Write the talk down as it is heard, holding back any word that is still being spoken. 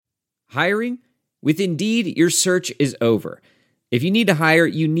Hiring? With Indeed, your search is over. If you need to hire,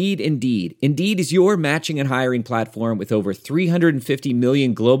 you need Indeed. Indeed is your matching and hiring platform with over 350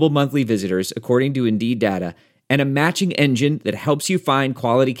 million global monthly visitors, according to Indeed data, and a matching engine that helps you find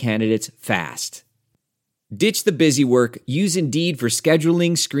quality candidates fast. Ditch the busy work. Use Indeed for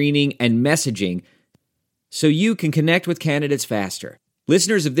scheduling, screening, and messaging so you can connect with candidates faster.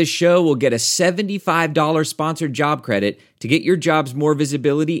 Listeners of this show will get a $75 sponsored job credit to get your jobs more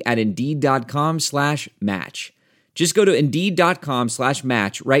visibility at Indeed.com/match. Just go to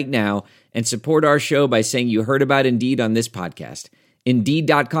Indeed.com/match right now and support our show by saying you heard about Indeed on this podcast.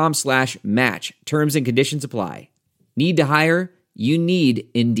 Indeed.com/match. Terms and conditions apply. Need to hire? You need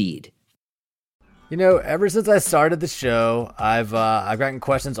Indeed. You know, ever since I started the show, I've gotten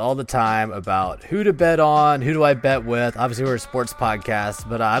questions all the time about who to bet on, who do I bet with. Obviously, we're a sports podcast,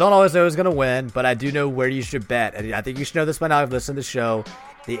 but I don't always know who's going to win, but I do know where you should bet. And I think you should know this by now if you've listened to the show.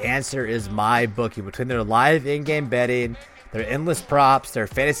 The answer is MyBookie. Between their live in-game betting, their endless props, their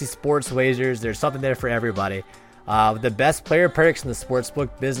fantasy sports wagers, there's something there for everybody. The best player perks in the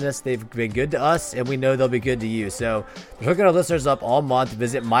sportsbook business. They've been good to us, and we know they'll be good to you. So we're hooking our listeners up all month.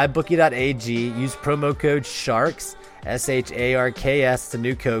 Visit mybookie.ag. Use promo code SHARKS, SHARKS. It's a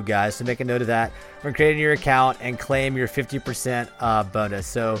new code, guys, so make a note of that when creating your account and claim your 50% bonus.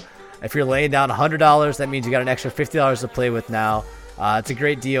 So if you're laying down $100, that means you got an extra $50 to play with now. It's a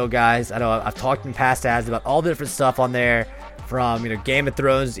great deal, guys. I know I've talked in past ads about all the different stuff on there. From Game of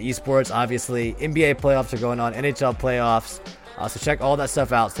Thrones to esports, obviously NBA playoffs are going on, NHL playoffs. So check all that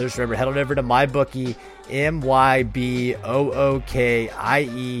stuff out. So just remember, head on over to MyBookie, MyBookie.ag,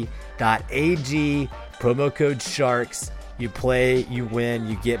 promo code SHARKS. You play, you win,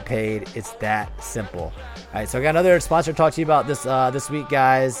 you get paid. It's that simple. All right, so I got another sponsor to talk to you about this week,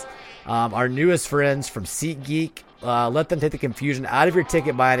 guys. Our newest friends from SeatGeek. Let them take the confusion out of your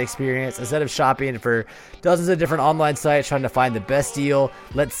ticket buying experience. Instead of shopping for dozens of different online sites trying to find the best deal,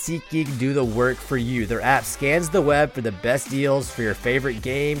 let SeatGeek do the work for you. Their app scans the web for the best deals for your favorite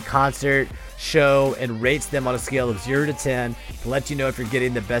game, concert, show, and rates them on a scale of 0 to 10 to let you know if you're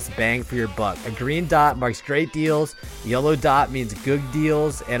getting the best bang for your buck. A green dot marks great deals, a yellow dot means good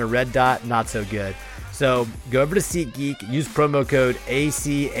deals, and a red dot, not so good. So go over to SeatGeek, use promo code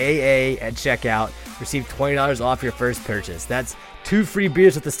ACAA at checkout, receive $20 off your first purchase. That's 2 free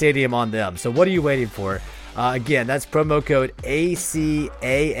beers at the stadium on them. So what are you waiting for? Again, that's promo code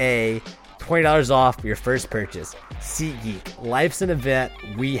ACAA, $20 off your first purchase. SeatGeek, life's an event.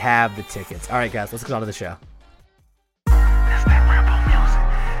 We have the tickets. All right, guys, let's get on to the show.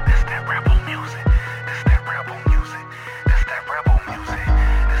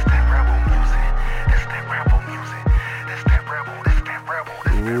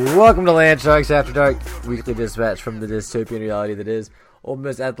 Welcome to Land Sharks After Dark, weekly dispatch from the dystopian reality that is Ole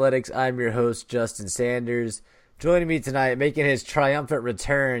Miss Athletics. I'm your host, Justin Sanders. Joining me tonight, making his triumphant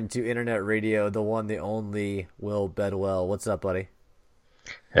return to internet radio, the one, the only, Will Bedwell. What's up, buddy?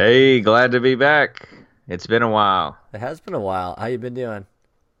 Hey, glad to be back. It's been a while. It has been a while. How you been doing?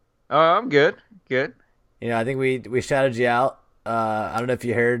 Oh, I'm good. Good. I think we shouted you out. I don't know if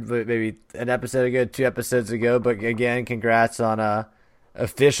you heard, but maybe an episode ago, 2 episodes ago. But again, congrats on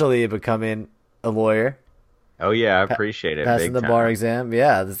officially becoming a lawyer. Oh yeah, I appreciate it. Passing the bar exam.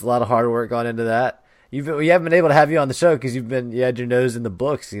 Yeah, there's a lot of hard work gone into that. We haven't been able to have you on the show because you had your nose in the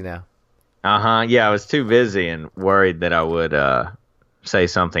books, Yeah, I was too busy and worried that I would say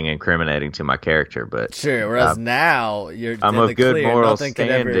something incriminating to my character. But sure. Whereas now I'm of good clear. moral Nothing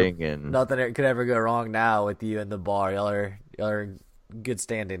standing, and nothing could ever go wrong now with you in the bar. Y'all are in good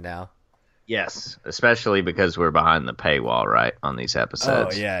standing now. Yes, especially because we're behind the paywall, right, on these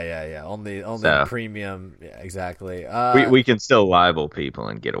episodes. Oh, yeah. Only premium. Yeah, exactly. We can still libel people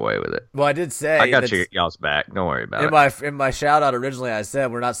and get away with it. Well, I did say I got y'all's back. Don't worry about it. In my shout out originally, I said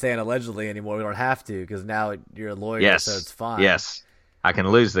we're not saying allegedly anymore. We don't have to because now you're a lawyer, so it's fine. Yes, I can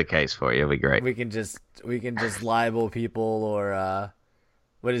lose the case for you. It'll be great. We can just libel people, or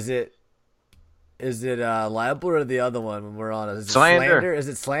what is it? Is it libel or the other one when we're on? Is it slander? Is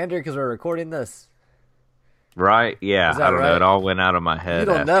it slander because we're recording this? Right, yeah. I don't know. It all went out of my head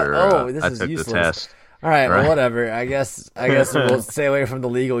after this I is took useless. the test. All right, well, whatever. I guess we'll stay away from the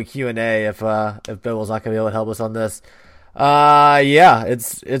legal Q&A if Bill's not going to be able to help us on this. Yeah,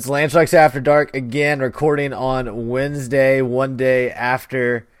 it's Land Sharks After Dark again, recording on Wednesday, one day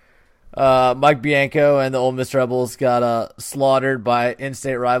after Mike Bianco and the Ole Miss Rebels got slaughtered by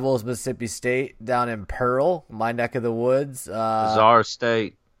in-state rivals Mississippi State down in Pearl, my neck of the woods. Bizarre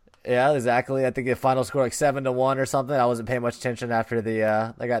state. Yeah, exactly. I think the final score like 7-1 or something. I wasn't paying much attention after they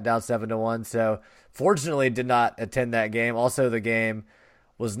got down 7-1. So fortunately, did not attend that game. Also, the game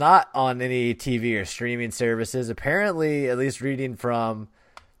was not on any TV or streaming services. Apparently, at least reading from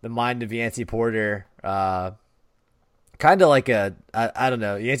the mind of Yancey Porter, kind of like I don't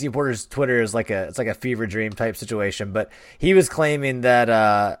know. Yancey Porter's Twitter is it's like a fever dream type situation, but he was claiming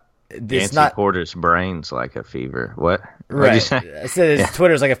that Yancey Porter's brain's like a fever. What? Right. What'd you say? I said his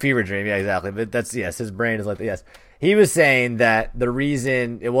Twitter's like a fever dream. Yeah, exactly. But his brain is like yes. He was saying that the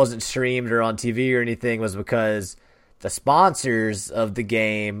reason it wasn't streamed or on TV or anything was because the sponsors of the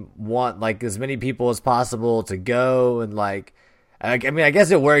game want like as many people as possible to go, and like, I mean, I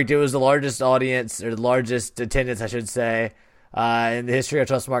guess it worked. It was the largest audience, or the largest attendance, I should say, in the history of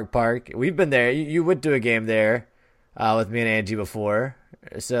Trustmark Park. We've been there. You went to a game there with me and Angie before,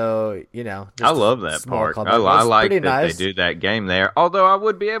 so you know. I love that park. I like that nice. They do that game there. Although I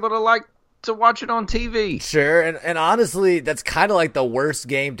would be able to watch it on TV. Sure, and honestly, that's kind of like the worst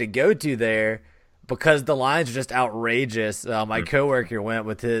game to go to there, because the lines are just outrageous. My coworker went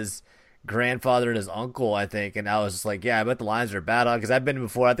with his grandfather and his uncle, I think, and I was just like, yeah, I bet the lines are bad on, because I've been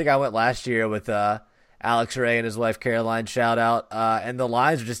before. I think I went last year with Alex Ray and his wife Caroline, shout out, and the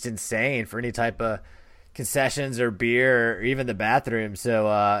lines are just insane for any type of concessions or beer or even the bathroom. So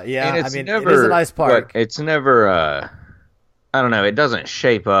yeah, I mean, it is a nice park. It's never I don't know, it doesn't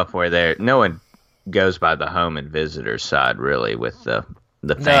shape up where no one goes by the home and visitor side really with the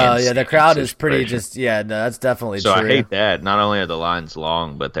fans. No, yeah, the crowd is pretty no, that's definitely so true. I hate that. Not only are the lines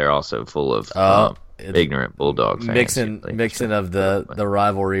long, but they're also full of ignorant Bulldog fans. Mixing of the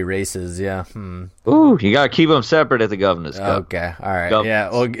rivalry races, yeah. Ooh, you got to keep them separate at the Governor's Cup. Okay, all right. Yeah,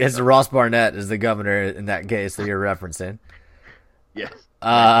 well, it's Ross Barnett is the governor in that case that you're referencing. Yes.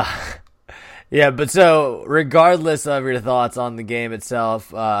 Yeah, but so regardless of your thoughts on the game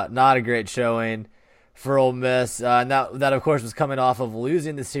itself, not a great showing for Ole Miss. And that of course was coming off of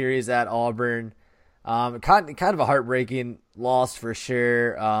losing the series at Auburn. Kind of a heartbreaking loss for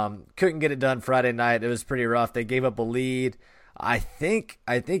sure. Couldn't get it done Friday night. It was pretty rough. They gave up a lead. I think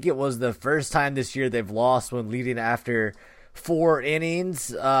it was the first time this year they've lost when leading after 4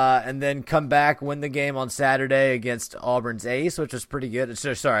 innings, and then come back, win the game on Saturday against Auburn's ace, which was pretty good.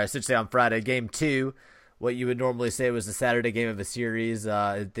 Sorry, I should say on Friday, game 2, what you would normally say was the Saturday game of a series.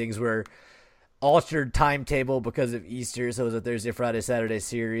 Things were altered timetable because of Easter, so it was a Thursday, Friday, Saturday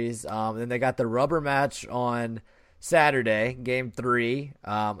series. Then they got the rubber match on Saturday, game 3.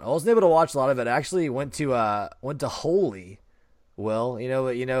 I wasn't able to watch a lot of it. I actually went to Holy. Will, you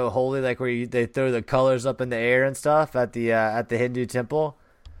know, Holy, like where they throw the colors up in the air and stuff at the Hindu temple.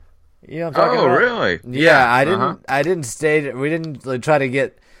 You know what I'm talking about? Oh, really? Yeah, I didn't stay. We didn't try to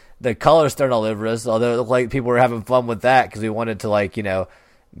get the colors thrown all over us. Although it looked like people were having fun with that because we wanted to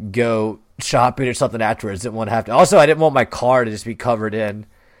go shopping or something afterwards. Didn't want to have to. Also, I didn't want my car to just be covered in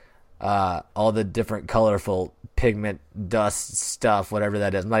all the different colorful pigment dust stuff, whatever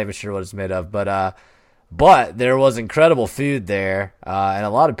that is. I'm not even sure what it's made of, but there was incredible food there, and a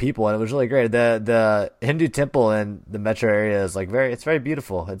lot of people, and it was really great. The Hindu temple in the metro area is it's very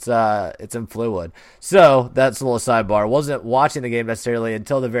beautiful. It's in Fleetwood. So that's a little sidebar. Wasn't watching the game necessarily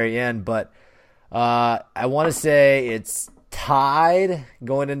until the very end, but I want to say it's tied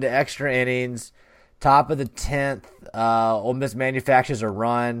going into extra innings, top of the 10th. Ole Miss manufactures a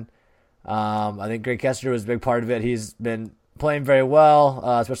run. I think Greg Kester was a big part of it. He's been playing very well,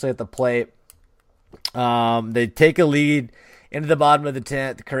 especially at the plate. They take a lead into the bottom of the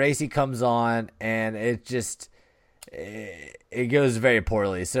 10th. Caracci comes on, and it goes very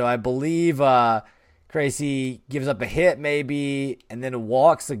poorly. So I believe Caracci gives up a hit maybe, and then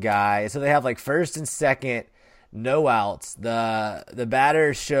walks a guy. So they have first and second, no outs. The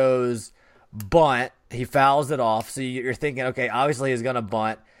batter shows bunt. He fouls it off. So you're thinking, okay, obviously he's gonna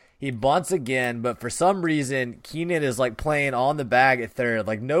bunt. He bunts again, but for some reason, Keenan is playing on the bag at third.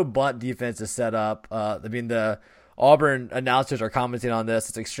 No bunt defense is set up. I mean, the Auburn announcers are commenting on this.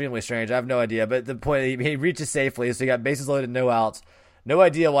 It's extremely strange. I have no idea. But the point, he reaches safely, so he got bases loaded, no outs. No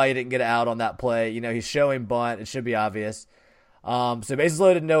idea why he didn't get out on that play. He's showing bunt. It should be obvious. So bases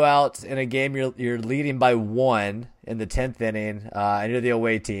loaded, no outs. In a game, you're leading by 1 in the 10th inning, and you're the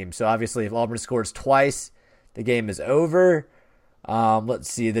away team. So obviously, if Auburn scores twice, the game is over.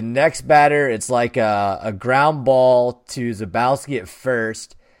 Let's see. The next batter, it's a ground ball to Zabowski at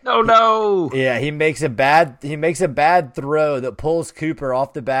first. No. Yeah, he makes a bad throw that pulls Cooper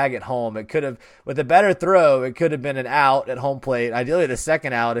off the bag at home. It could have, with a better throw, it could have been an out at home plate. Ideally, the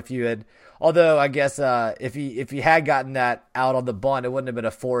second out if you had. Although I guess if he had gotten that out on the bunt, it wouldn't have been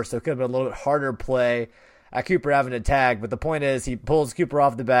a force. So it could have been a little bit harder play at Cooper having to tag. But the point is, he pulls Cooper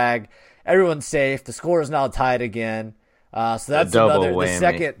off the bag. Everyone's safe. The score is now tied again. So that's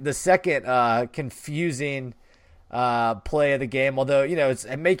the second confusing play of the game. Although, it's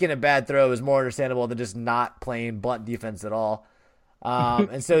making a bad throw is more understandable than just not playing blunt defense at all.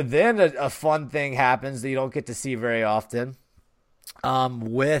 And so then a fun thing happens that you don't get to see very often.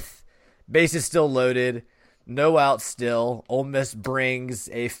 With bases still loaded, no outs still, Ole Miss brings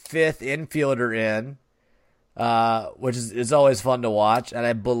a fifth infielder in, which is always fun to watch. And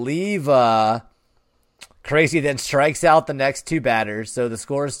I believe Caracci then strikes out the next two batters, so the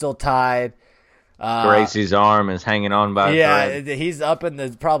score is still tied. Gracie's arm is hanging on by a thread. He's up in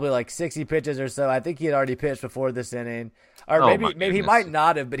the probably like 60 pitches or so. I think he had already pitched before this inning. Or maybe he might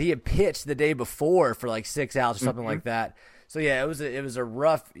not have, but he had pitched the day before for like 6 outs or something like that. So yeah, it's a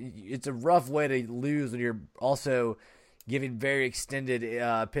rough way to lose when you're also giving very extended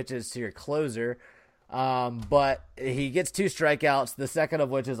pitches to your closer. But he gets 2 strikeouts, the second of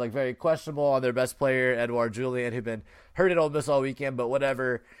which is like very questionable on their best player, Edouard Julien, who'd been hurt at Ole Miss all weekend, but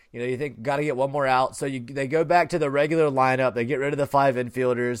whatever. You think got to get one more out. So they go back to the regular lineup. They get rid of the 5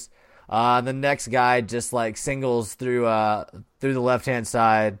 infielders. The next guy just like singles through the left-hand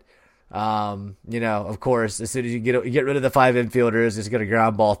side. Of course, as soon as you get rid of the 5 infielders, it's going to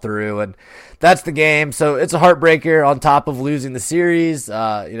ground ball through, and that's the game. So it's a heartbreaker on top of losing the series.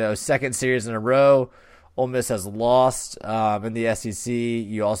 Second series in a row. Ole Miss has lost in the SEC.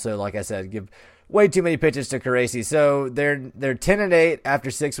 You also, like I said, give way too many pitches to Caracci. So they're 10-8 after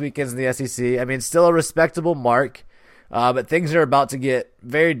 6 weekends in the SEC. I mean, still a respectable mark, but things are about to get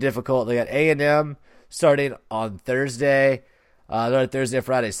very difficult. They got A&M starting on Thursday. They're Thursday,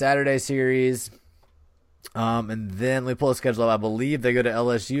 Friday, Saturday series. And then we pull the schedule up. I believe they go to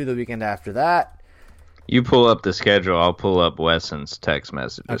LSU the weekend after that. You pull up the schedule. I'll pull up Wesson's text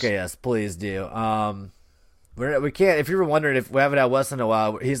messages. Okay, yes, please do. We can't. If you were wondering if we haven't had Wesson in a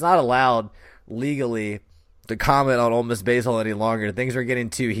while, he's not allowed legally to comment on Ole Miss baseball any longer. Things are getting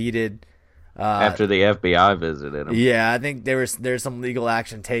too heated. After the FBI visited him. Yeah, I think there's some legal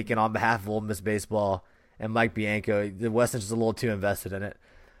action taken on behalf of Ole Miss baseball and Mike Bianco. The Wesson's just a little too invested in it.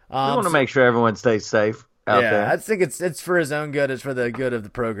 We want to make sure everyone stays safe out there. I think it's for his own good. It's for the good of the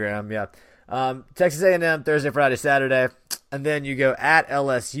program. Yeah. Texas A&M Thursday, Friday, Saturday, and then you go at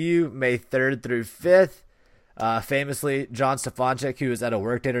LSU May 3rd through 5th. Famously, John Stefanczyk, who was at a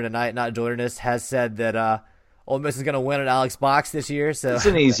work dinner tonight, not joining us, has said that Ole Miss is going to win at Alex Box this year. So it's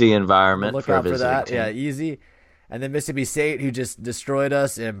an easy environment. Look for out for that. team. Yeah, easy. And then Mississippi State, who just destroyed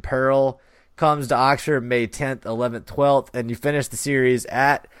us in Pearl, comes to Oxford May 10th, 11th, 12th, and you finish the series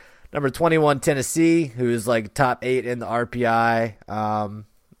at number 21 Tennessee, who is like top 8 in the RPI.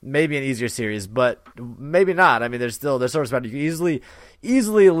 Maybe an easier series, but maybe not. I mean, they're sort of spot. You can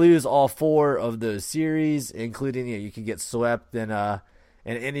easily lose all 4 of those series, including you can get swept in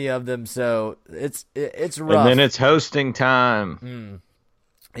any of them. So it's rough. And then it's hosting time.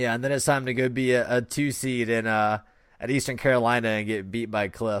 Yeah, and then it's time to go be a 2 seed at Eastern Carolina and get beat by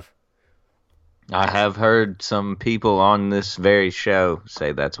Cliff. I have heard some people on this very show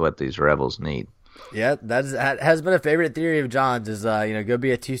say that's what these Rebels need. Yeah, that has been a favorite theory of John's is, go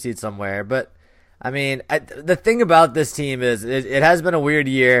be a 2 seed somewhere. But, I mean, the thing about this team is it has been a weird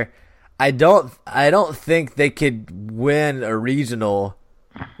year. I don't think they could win a regional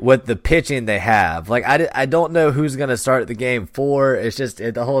with the pitching they have. Like, I don't know who's going to start the game for. It's just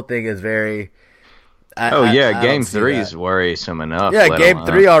the whole thing is very... Game 3 is worrisome enough. Yeah, Game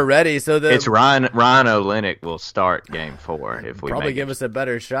 3 already. So it's Ryan Olenek will start Game 4 if we probably give us a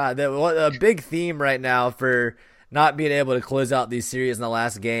better shot. A big theme right now for not being able to close out these series in the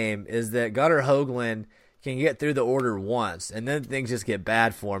last game is that Gunnar Hoagland can get through the order once, and then things just get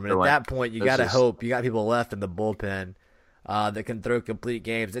bad for him. And at that point, you got to hope you got people left in the bullpen that can throw complete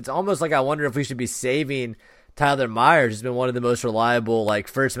games. It's almost like I wonder if we should be saving Tyler Myers, has been one of the most reliable,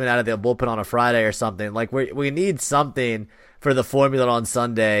 first man out of the bullpen on a Friday or something. We need something for the formula on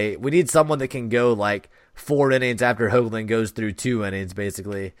Sunday. We need someone that can go 4 innings after Hoagland goes through 2 innings,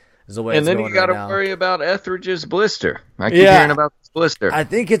 basically. Is the way and it's then going you got to right worry about Etheridge's blister. I keep hearing about this blister. I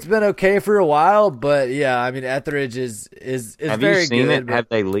think it's been okay for a while, but yeah, I mean Etheridge is have very you seen good. It? Have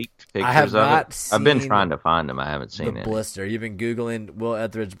they leaked pictures I have of not it? seen I've been trying to find them. I haven't seen the it. Blister. You've been Googling Will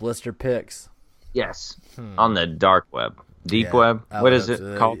Etheridge blister pics. Yes, on the dark web, deep web. What is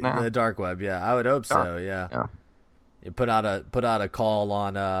it called now? The dark web. Yeah, I would hope so. Yeah. You put out a call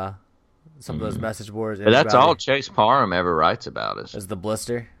on some of those message boards. But that's all Chase Parham ever writes about is the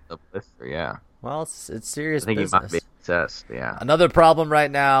blister. The blister, yeah. Well, it's serious. I think business. he might be obsessed. Yeah. Another problem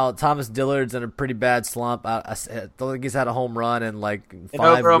right now. Thomas Dillard's in a pretty bad slump. I don't think he's had a home run in 5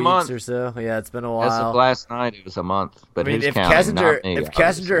 weeks or so. Yeah, it's been a while. As of last night, it was a month. But I mean, if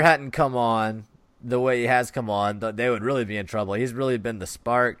Kessinger hadn't come on the way he has come on, they would really be in trouble. He's really been the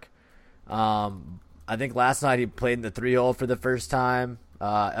spark. I I think last night he played in the 3-hole for the first time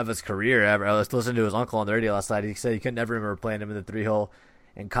of his career ever. I was listening to his uncle on the radio last night. He said he could never remember playing him in the 3-hole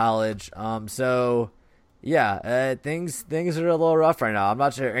in college. So yeah, things are a little rough right now. I'm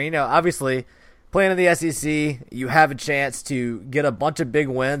not sure. Obviously, playing in the SEC, you have a chance to get a bunch of big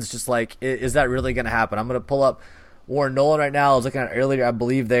wins. Just like, is that really going to happen? I'm going to pull up Warren Nolan right now. I was looking at it earlier. I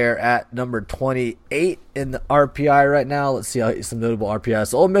believe they're at number 28 in the RPI right now. Let's see some notable RPI.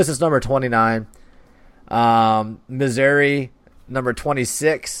 So Ole Miss is number 29. Missouri, number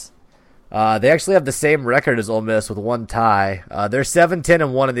 26. They actually have the same record as Ole Miss with one tie. They're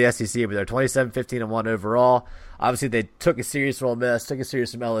 7-10-1 in the SEC, but they're 27-15-1 overall. Obviously, they took a series from Ole Miss, took a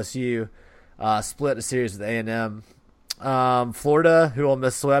series from LSU, split a series with A&M. Florida, who Ole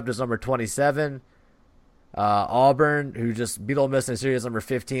Miss swept, is number 27. Auburn, who just beat Ole Miss in a series, number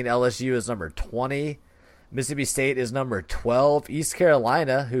 15. LSU is number 20. Mississippi State is number 12. East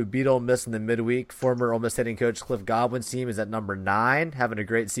Carolina, who beat Ole Miss in the midweek, former Ole Miss hitting coach Cliff Godwin's team, is at number 9, having a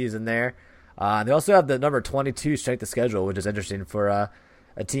great season there. They also have the number 22 strength of schedule, which is interesting for a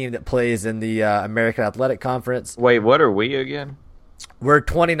team that plays in the American Athletic Conference. Wait, what are we again? We're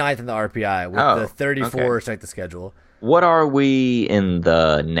 29th in the RPI with the 34 strength of schedule. What are we in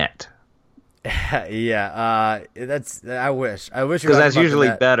the net? Yeah, that's. I wish because that's usually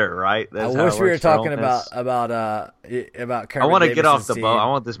better, right? That's I wish we were talking about Kermit I want to get off the bubble. I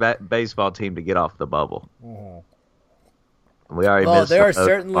want this baseball team to get off the bubble. Mm-hmm. We already. Well, they are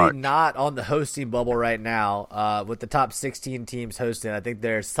certainly not on the hosting bubble right now. With the top 16 teams hosting, I think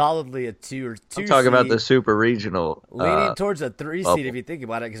they're solidly a 2 or 2. I'm talking about the super regional, leaning towards a 3 bubble. Seed if you think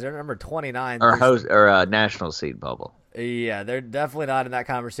about it, because they're number 29 or national seed bubble. Yeah, they're definitely not in that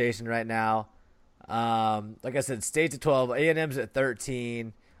conversation right now. Like I said, State's at 12, A&M's at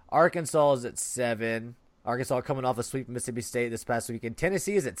 13, Arkansas is at 7. Arkansas coming off a sweep of Mississippi State this past weekend.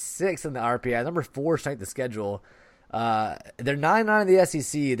 Tennessee is at 6 in the RPI, number 4 strength of schedule. They're 9-9 in the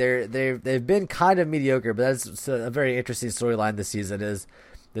SEC. They've been kind of mediocre, but that's a very interesting storyline this season. Is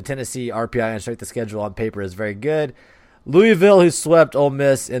the Tennessee RPI and strength of schedule on paper is very good. Louisville, who swept Ole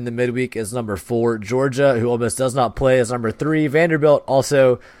Miss in the midweek, is number 4. Georgia, who Ole Miss does not play, is number 3. Vanderbilt,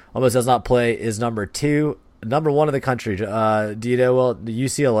 also Ole Miss does not play, is number 2. Number 1 in the country, the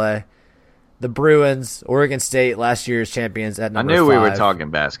UCLA. The Bruins, Oregon State, last year's champions at number 5. I knew we were talking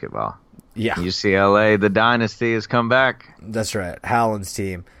basketball. Yeah. UCLA, the dynasty has come back. That's right, Howland's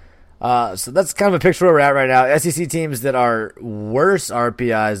team. So that's kind of a picture where we're at right now. SEC teams that are worse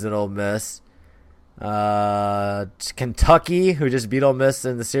RPIs than Ole Miss. Kentucky, who just beat Ole Miss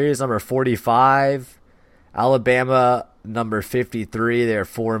in the series, number 45. Alabama, number 53. They're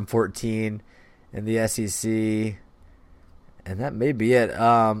 4-14 in the SEC, and that may be it.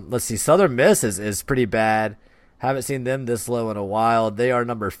 Let's see. Southern Miss is pretty bad. Haven't seen them this low in a while. They are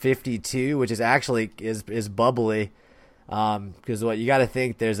number 52, which is actually is bubbly. Because what you got to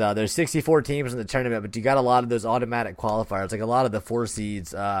think, there's 64 teams in the tournament, but you got a lot of those automatic qualifiers. Like a lot of the 4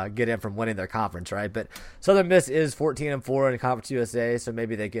 seeds get in from winning their conference, right? But Southern Miss is 14-4 in Conference USA, so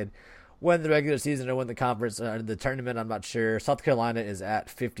maybe they could win the regular season or win the conference the tournament. I'm not sure. South Carolina is at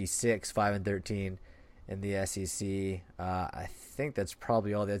 56, 5-13 in the SEC. I think that's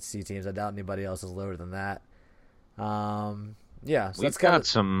probably all the SEC teams. I doubt anybody else is lower than that. Yeah, so we've got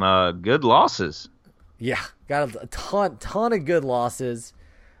some good losses. Yeah, got a ton of good losses.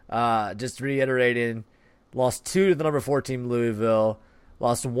 Just reiterating, lost 2 to the number 4 team Louisville,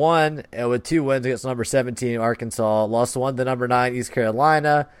 lost 1 with 2 wins against number 17 Arkansas, lost 1 to number 9 East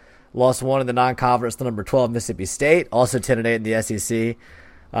Carolina, lost 1 in the non-conference to number 12 Mississippi State, also 10-8 in the SEC.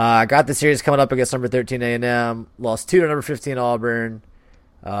 Got the series coming up against number 13 A&M, lost 2 to number 15 Auburn,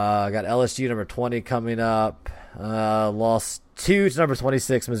 got LSU number 20 coming up, lost 2 to number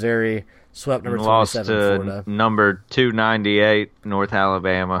 26 Missouri, swept number 27 Florida. Number 298 North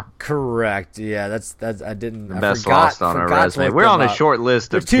Alabama. Correct. Yeah, that's I didn't. The best loss on our resume. We're on a short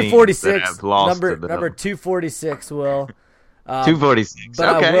list of teams that have lost number 246. Will 246.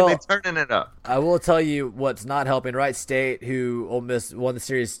 Okay, they're turning it up. I will tell you what's not helping. Wright State, who Ole Miss won the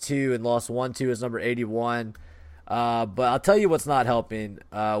series 2 and lost 1-2, is number 81. But I'll tell you what's not helping.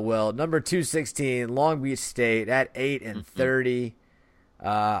 Number 216 Long Beach State at 8-30.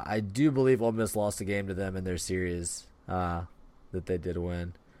 I do believe Ole Miss lost a game to them in their series that they did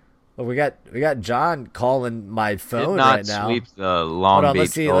win. But we got John calling my phone right now. Did not sweep the Long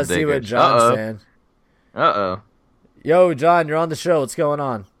Beach. Let's see what John's saying. Yo, John, you're on the show. What's going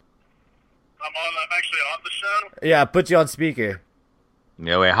on? I'm actually on the show. Yeah, I put you on speaker.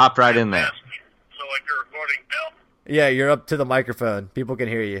 Yeah, we hopped right in there. So like you're recording now? Yeah, you're up to the microphone. People can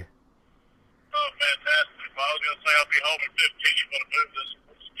hear you. Oh, fantastic. If I was going to say I'll be home in 15, you want to move this?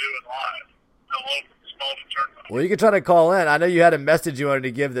 Let's do it live. Hello from the Well, you can try to call in. I know you had a message you wanted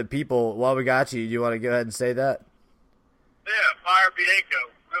to give the people while we got you. You want to go ahead and say that? Yeah, fire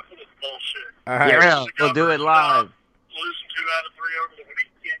Bianco. That's this bullshit. All right. Yeah, we'll do it live. Losing 2 out of 3 over the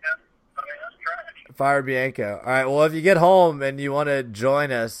weekend. I mean, that's trash. Fire Bianco. All right. Well, if you get home and you want to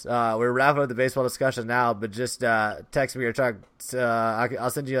join us, we're wrapping up the baseball discussion now, but just text me or talk. I'll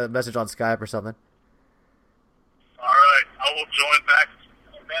send you a message on Skype or something. All right, I will join back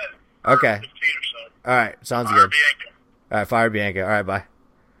in a minute. Okay. 15 or so. All right. Sounds Fire good. Bianco. All right. Fire Bianco. All right.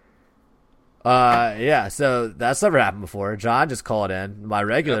 Bye. Yeah. So that's never happened before. John just called in my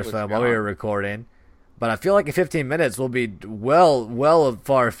regular phone while we were recording. But I feel like in 15 minutes we'll be well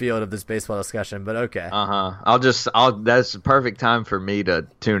far afield of this baseball discussion. But okay. That's the perfect time for me to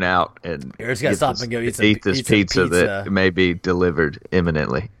tune out and You're just gonna stop and go eat some pizza that may be delivered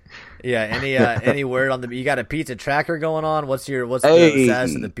imminently. Yeah. Any word on the? You got a pizza tracker going on? What's the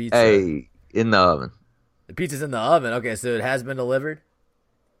status of the pizza? Hey, in the oven. The pizza's in the oven. Okay, so it has been delivered.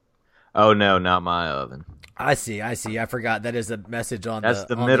 Oh no, not my oven. I see. I forgot that is a message on That's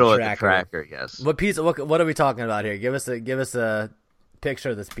the middle on of the tracker. Yes. What pizza? What are we talking about here? Give us a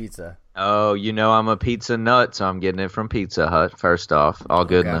picture of this pizza. Oh, I'm a pizza nut, so I'm getting it from Pizza Hut. First off, all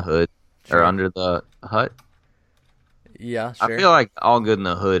good in the hood or under the hut. Yeah, sure. I feel like all good in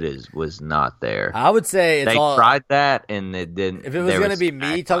the hood was not there. I would say they tried that and it didn't. If it was gonna be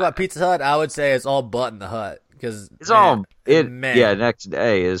me talking about Pizza Hut, I would say it's all butt in the hut because it's next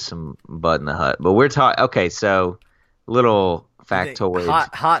day is some butt in the hut, but we're talking. Okay, so little factoid.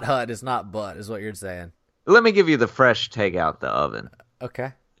 Hot hut is not butt, is what you're saying. Let me give you the fresh take out the oven.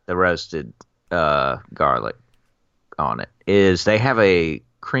 Okay. The roasted garlic on it is they have a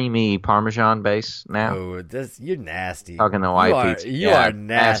creamy Parmesan base now. Oh, you're nasty. Talking to white pizza. You are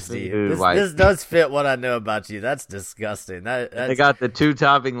nasty. This does fit what I know about you. That's disgusting. They got the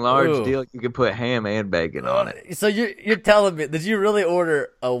 2-topping large deal. You can put ham and bacon on it. So you're telling me, did you really order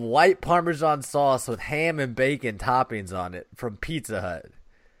a white Parmesan sauce with ham and bacon toppings on it from Pizza Hut?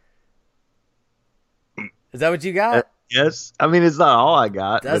 Is that what you got? Yes. I mean, it's not all I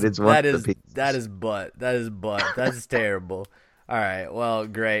got, but it's one of the pizzas. That is butt. That's terrible. All right. Well,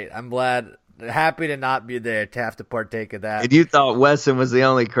 great. I'm happy to not be there to have to partake of that. And you thought Wesson was the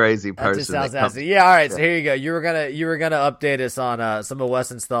only crazy person. That just sounds nasty. Yeah. All right. So here you go. You were gonna update us on some of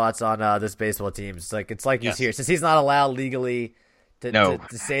Wesson's thoughts on this baseball team. It's like he's here since he's not allowed legally to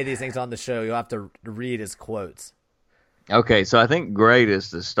say these things on the show. You'll have to read his quotes. Okay. So I think great is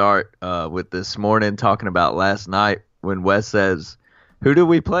to start with this morning talking about last night when Wes says, "Who do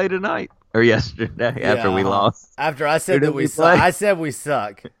we play tonight?" Or yesterday after we lost. After I said that we suck. I said we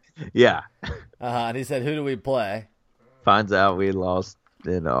suck. Yeah. And he said, "Who do we play?" Finds out we lost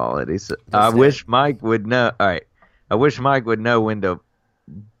and all. And he said, "I wish Mike would know." All right. I wish Mike would know when to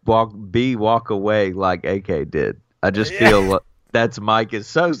walk away like AK did. I just feel that's Mike is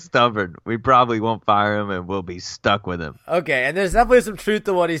so stubborn. We probably won't fire him and we'll be stuck with him. Okay, and there's definitely some truth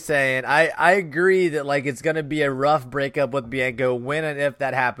to what he's saying. I agree that it's going to be a rough breakup with Bianco when and if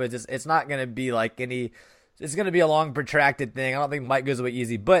that happens. It's not going to be it's going to be a long protracted thing. I don't think Mike goes away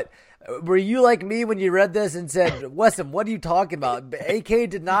easy. But were you like me when you read this and said, "Weston, what are you talking about? AK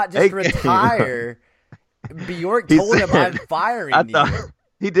did not just retire. Bjork told him I'm firing you."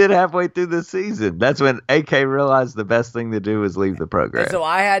 He did halfway through the season. That's when AK realized the best thing to do was leave the program. And so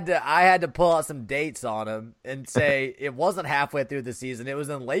I had to pull out some dates on him and say it wasn't halfway through the season. It was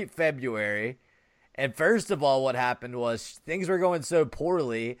in late February. And first of all, what happened was things were going so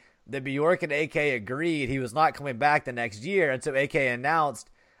poorly that Bjork and AK agreed he was not coming back the next year. And so AK announced,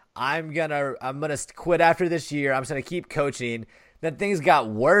 I'm gonna quit after this year. I'm just gonna keep coaching. Then things got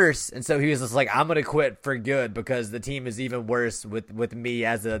worse, and so he was just like, I'm going to quit for good because the team is even worse with me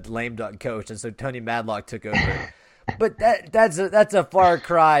as a lame duck coach. And so Tony Madlock took over. But that's a far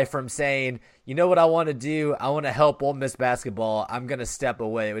cry from saying, you know what I want to do? I want to help Ole Miss basketball. I'm going to step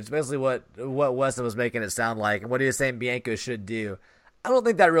away, which is basically what Weston was making it sound like and what he was saying Bianco should do. I don't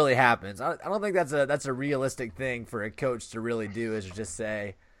think that really happens. I don't think that's a realistic thing for a coach to really do, is just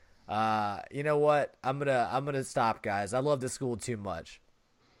say, you know what? I'm gonna stop, guys. I love this school too much.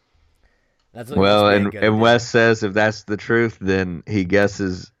 That's what and Wes says if that's the truth, then he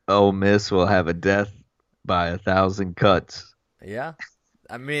guesses Ole Miss will have a death by 1,000 cuts. Yeah,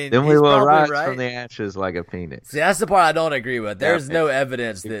 I mean, then we will rise from the ashes like a phoenix. See, that's the part I don't agree with. There's no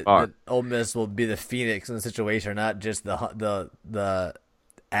evidence that Ole Miss will be the phoenix in the situation, not just the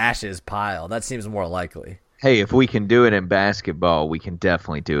ashes pile. That seems more likely. Hey, if we can do it in basketball, we can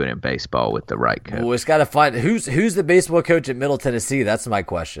definitely do it in baseball with the right coach. Well, it's got to find who's the baseball coach at Middle Tennessee. That's my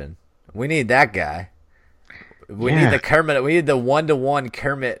question. We need that guy. We need the Kermit. We need the 1-to-1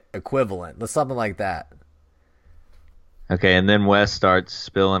 Kermit equivalent. Something like that. Okay, and then Wes starts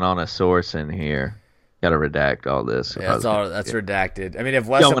spilling on a source in here. Got to redact all this. Yeah, that's redacted. I mean, if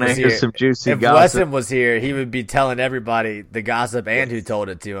Y'all Weston wanna was hear here, some juicy if gossip? Weston was here, he would be telling everybody the gossip and who told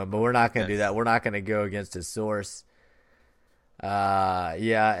it to him. But we're not going to do that. We're not going to go against his source.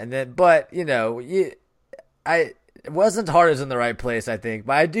 Yeah, and then, but Weston's heart is in the right place, I think.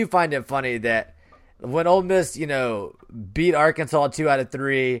 But I do find it funny that when Ole Miss, beat Arkansas 2 out of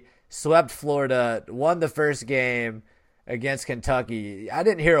 3, swept Florida, won the first game against Kentucky, I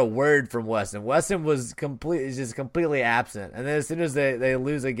didn't hear a word from Weston. Weston was completely absent, and then as soon as they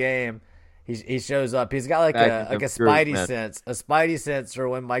lose a game, he shows up. He's got like a spidey sense for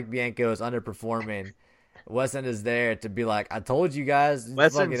when Mike Bianco is underperforming. Weston is there to be like, I told you guys.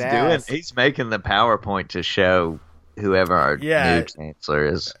 He's making the PowerPoint to show whoever our new chancellor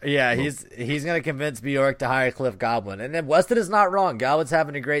is. Yeah, he's going to convince Bjork to hire Cliff Godwin. And then Weston is not wrong. Godwin's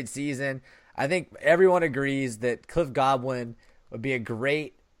having a great season. I think everyone agrees that Cliff Godwin would be a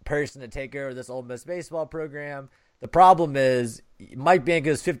great person to take over this Ole Miss baseball program. The problem is Mike Bianco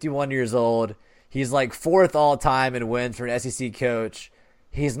is 51 years old. He's like 4th all time in wins for an SEC coach.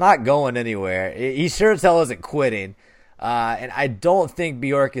 He's not going anywhere. He sure as hell isn't quitting. And I don't think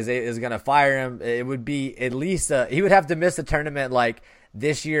Bjork is going to fire him. It would be at least he would have to miss the tournament like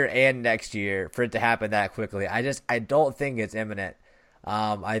this year and next year for it to happen that quickly. I don't think it's imminent.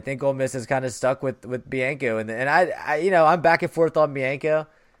 I think Ole Miss is kind of stuck with Bianco, and I'm back and forth on Bianco.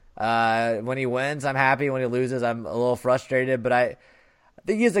 When he wins, I'm happy. When he loses, I'm a little frustrated. But I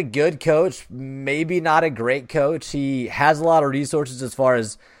think he's a good coach, maybe not a great coach. He has a lot of resources as far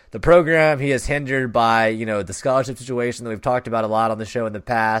as the program. He is hindered by, the scholarship situation that we've talked about a lot on the show in the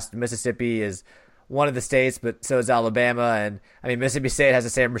past. Mississippi is one of the states, but so is Alabama. And, Mississippi State has the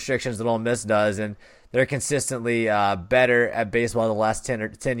same restrictions that Ole Miss does, and they're consistently better at baseball the last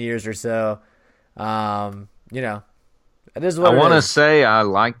 10 years or so. It is what I want to is. say I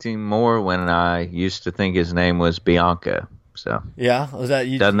liked him more when I used to think his name was Bianco. So yeah, was that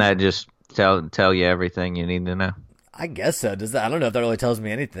you? Doesn't that just tell you everything you need to know? I guess so. Does that? I don't know if that really tells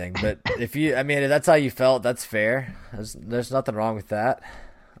me anything, but if that's how you felt, that's fair. There's nothing wrong with that.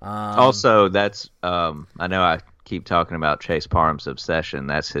 Also, that's I know I keep talking about Chase Parham's obsession.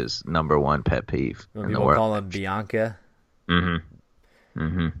 That's his number one pet peeve. When in the people world. call him Bianca. Mm-hmm.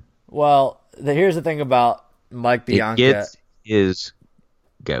 Mm-hmm. Well, here's the thing about Mike Bianca. It gets his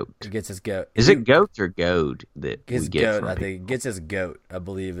goat. He gets his goat. Is it goat or goad that His we get goat, from I people? think. Gets his goat, I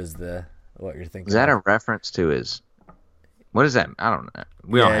believe, is what you're thinking. Is that of. a reference to his? What is that? I don't know.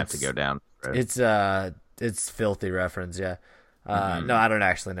 We don't have to go down. It's filthy reference. Yeah. No, I don't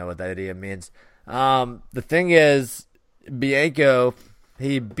actually know what that idiom means. The thing is, Bianco,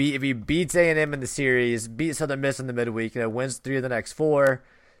 if he beats A&M in the series, beats Southern Miss in the midweek, wins 3 of the next 4,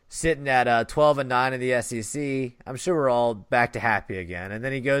 sitting at 12-9 in the SEC. I'm sure we're all back to happy again. And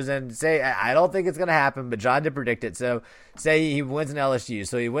then he goes in and I don't think it's going to happen, but John did predict it. So say he wins an LSU.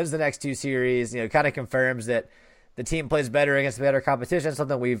 So he wins the next 2 series, kind of confirms that the team plays better against better competition,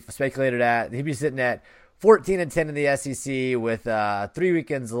 something we've speculated at. He'd be sitting at 14-10 in the SEC with 3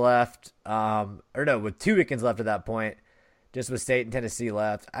 weekends left. With 2 weekends left at that point, just with State and Tennessee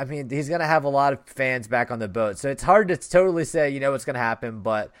left. He's going to have a lot of fans back on the boat. So it's hard to totally say, what's going to happen,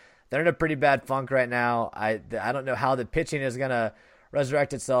 but they're in a pretty bad funk right now. I don't know how the pitching is going to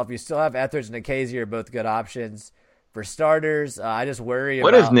resurrect itself. You still have Etheridge and Nikhazy are both good options. For starters, I just worry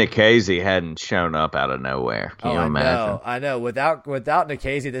What about... if Nikhazy hadn't shown up out of nowhere? Can you imagine? I know. Without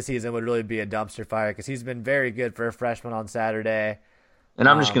Nikhazy this season would really be a dumpster fire because he's been very good for a freshman on Saturday. And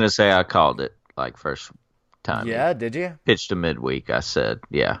I'm just going to say I called it first time. Yeah, did you? Pitched a midweek. I said,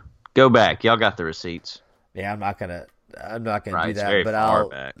 yeah. Go back. Y'all got the receipts. Yeah, I'm not gonna Right, do it's that, very but far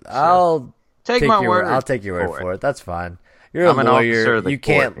back, so. I'll Take my word. I'll take your word for it. That's fine. You're I'm a an lawyer. officer of the You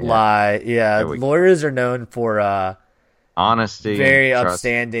court, can't yeah. lie. Yeah, lawyers are known for honesty, very and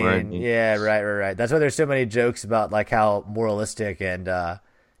upstanding. trustworthy. Yeah, right. That's why there's so many jokes about like how moralistic and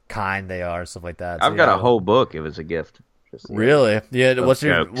kind they are, stuff like that. So, I've got a whole book. It was a gift. Really? Yeah. Those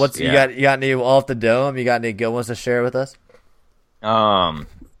jokes, You got any off the dome? You got any good ones to share with us?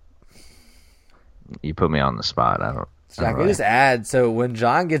 You put me on the spot. I can just add. So when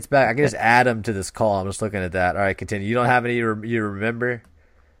John gets back, I can just add him to this call. I'm just looking at that. All right, continue. You don't have any you remember?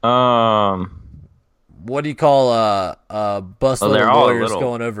 What do you call a busload they're of all lawyers little.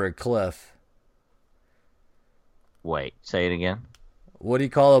 going over a cliff? Wait, say it again. What do you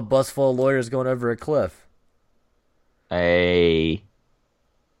call a bus full of lawyers going over a cliff? I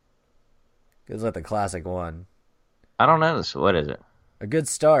It's like the classic one. don't know this. What is it? A good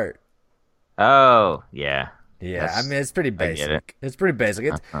start. Oh, yeah. Yeah, I mean it's pretty basic. It's pretty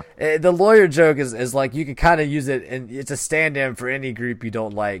basic. The lawyer joke is like you could kind of use it, and it's a stand-in for any group you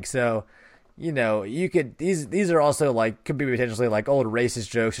don't like. So, you know, you could these are also like could be potentially like old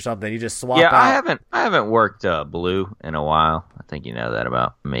racist jokes or something. You just swap. Yeah, out. I haven't worked Blue in a while. I think you know that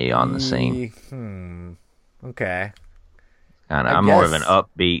about me on the scene. Okay. Kind of. I'm more of an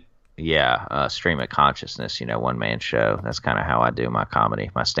upbeat. Yeah, stream of consciousness. You know, one man show. That's kind of how I do my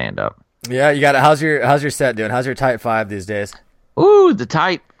comedy, my stand up. Yeah, you got it. How's your set doing? How's your tight 5 these days? Ooh, the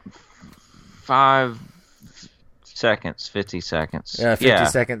tight 5 seconds, 50 seconds. Yeah, 50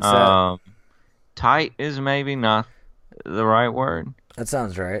 seconds set. Tight is maybe not the right word. That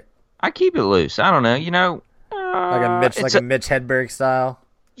sounds right. I keep it loose. I don't know. You know, like a Mitch Hedberg style.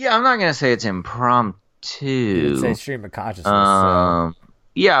 Yeah, I'm not gonna say it's impromptu. You would say stream of consciousness.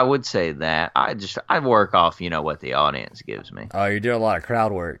 Yeah, I would say that. I work off, you know, what the audience gives me. Oh, you're doing a lot of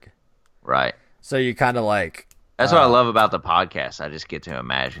crowd work. Right. So you kind of like... That's what I love about the podcast. I just get to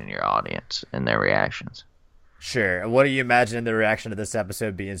imagine your audience and their reactions. Sure. What do you imagine the reaction to this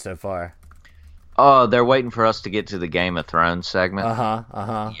episode being so far? Oh, they're waiting for us to get to the Game of Thrones segment.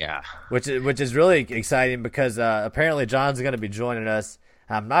 Yeah. Which is really exciting because apparently John's going to be joining us.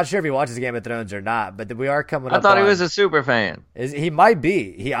 I'm not sure if he watches Game of Thrones or not, but we are coming up. I thought he was a super fan. He might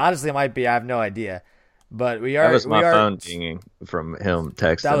be. He honestly might be. I have no idea. But we are. That was my phone dinging from him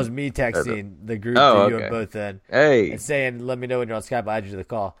texting. That was me texting the group that you and both in. Hey. And saying, let me know when you're on Skype. I'll add you to the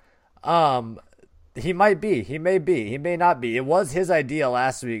call. He might be. He may be. He may not be. It was his idea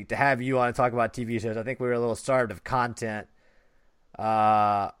last week to have you on and talk about TV shows. I think we were a little starved of content,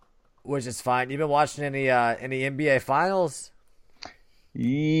 which is fine. You been watching any NBA finals? I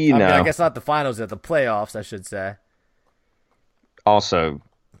mean, I guess not the finals, yet the playoffs, I should say. Also,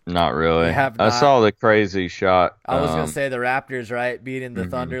 not really. I saw the crazy shot. I was going to say the Raptors, right, beating the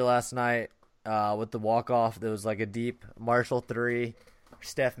Thunder last night with the walk-off. There was like a deep Marshall 3,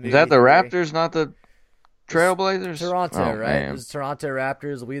 Steph Moody. Is that the 3. Raptors, not the Trailblazers? Toronto, right? It was Toronto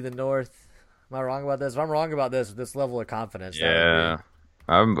Raptors, we the North. Am I wrong about this? If I'm wrong about this with this level of confidence. Yeah.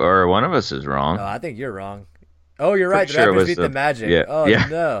 Or one of us is wrong. No, I think you're wrong. Oh, you're right. The Raptors beat the Magic. Yeah, oh,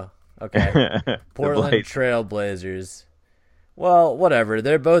 no. Okay. Portland Trailblazers. Well, whatever.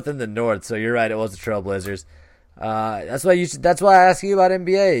 They're both in the North, so you're right. It was the Trailblazers. That's why I asked you about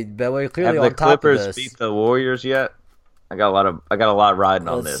NBA. But we're clearly on top of this. Have the Clippers beat the Warriors yet? I got a lot riding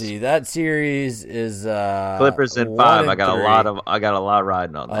on this. Let's see. That series is Clippers in 5. I got a lot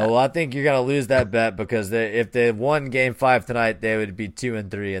riding on that. Oh, well, I think you're gonna lose that bet because if they won Game 5 tonight, they would be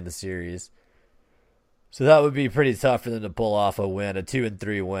 2-3 in the series. So that would be pretty tough for them to pull off a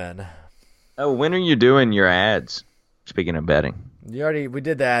 2-3 win. Oh, when are you doing your ads? Speaking of betting, we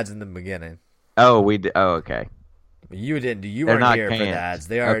did the ads in the beginning. Oh, we did. Oh, okay. You didn't. You weren't here for the ads.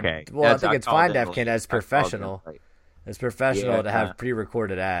 They are. Okay. Well, I think it's fine to have canned ads. Professional. It's professional to have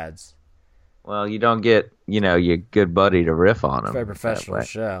pre-recorded ads. Well, you don't get your good buddy to riff on them. It's a very professional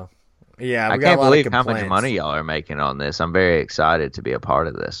show. Yeah, I can't believe how much money y'all are making on this. I'm very excited to be a part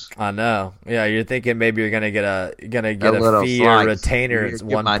of this. I know. Yeah, you're thinking maybe you're gonna get a fee or retainer at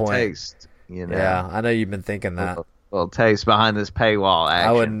one point. Taste, Yeah, I know you've been thinking that. A little taste behind this paywall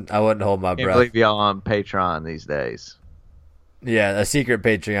action. I wouldn't hold my breath. breath. I believe y'all on Patreon these days. Yeah, a secret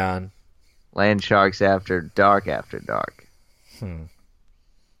Patreon. Land Sharks After Dark.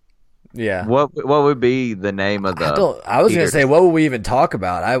 Yeah. What would be the name of the? I was going to say, what would we even talk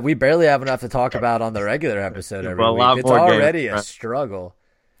about? We barely have enough to talk about on the regular episode every week. It's already a struggle.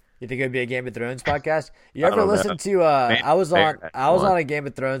 You think it would be a Game of Thrones podcast? You ever listen to? I was on a Game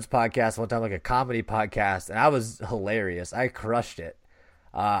of Thrones podcast one time, like a comedy podcast, and I was hilarious. I crushed it.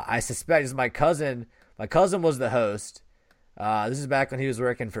 I suspect this is my cousin. My cousin was the host. This is back when he was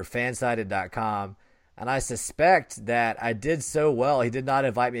working for Fansided.com. And I suspect that I did so well, he did not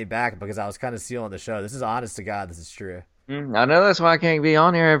invite me back because I was kind of stealing the show. This is honest to God. This is true. I know that's why I can't be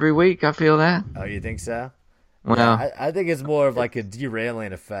on here every week. I feel that. Oh, you think so? Well, yeah, I think it's more of like a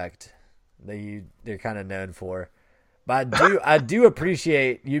derailing effect that they're kind of known for. But I do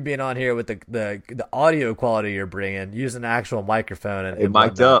appreciate you being on here with the audio quality you're bringing, using an actual microphone. And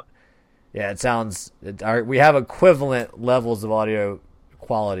mic'd up. Yeah, it sounds. We have equivalent levels of audio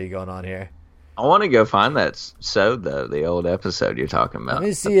quality going on here. I want to go find that Sode though, the old episode you're talking about. Let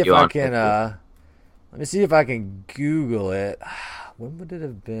me see if I can. Let me see if I can Google it. When would it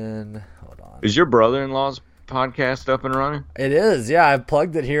have been? Hold on. Is your brother-in-law's podcast up and running? It is. Yeah, I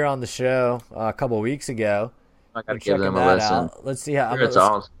plugged it here on the show a couple of weeks ago. I gotta give them a listen. Let's see how.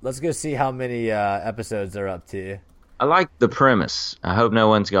 Let's go see how many episodes they're up to. I like the premise. I hope no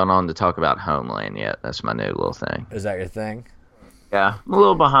one's gone on to talk about Homeland yet. That's my new little thing. Is that your thing? Yeah, I'm a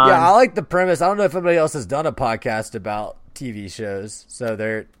little behind. Yeah, I like the premise. I don't know if anybody else has done a podcast about TV shows,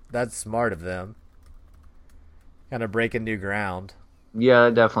 so that's smart of them. Kind of breaking new ground. Yeah,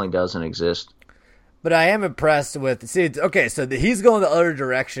 it definitely doesn't exist. But I am impressed with. See, okay, so he's going the other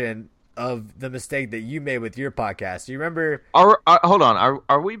direction of the mistake that you made with your podcast. You remember? Hold on.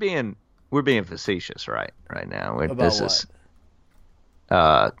 Are we being? We're being facetious, right now. About this what? is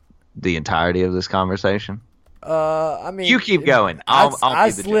the entirety of this conversation. I mean, You keep going. I I'll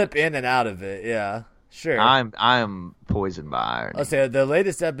be the slip judge. in and out of it. Yeah, sure. I'm poisoned by irony. Let's say the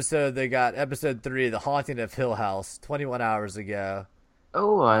latest episode, they got episode 3, The Haunting of Hill House, 21 hours ago.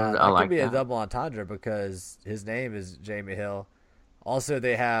 Oh, I That like could be that. a double entendre because his name is Jamie Hill. Also,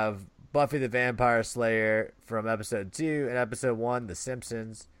 they have Buffy the Vampire Slayer from episode 2 and episode 1, The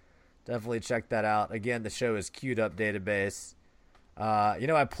Simpsons. Definitely check that out. Again, the show is queued up database.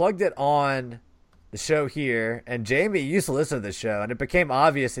 I plugged it on the show here, and Jamie used to listen to the show, and it became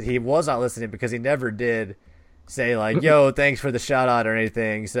obvious that he was not listening because he never did say, like, yo, thanks for the shout out or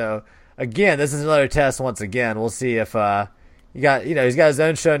anything. So, again, this is another test once again. We'll see if he's got his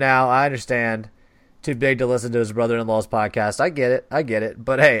own show now. I understand. Too big to listen to his brother-in-law's podcast. I get it.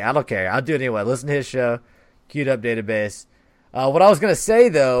 But, hey, I don't care. I'll do it anyway. Listen to his show. Queued up database. What I was going to say,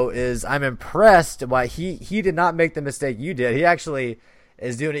 though, is I'm impressed why he did not make the mistake you did. He actually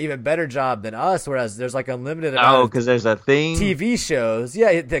is doing an even better job than us, whereas there's like unlimited amount because there's a theme. TV shows.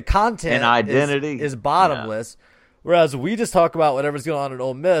 Yeah, the content And identity. is bottomless. Whereas we just talk about whatever's going on in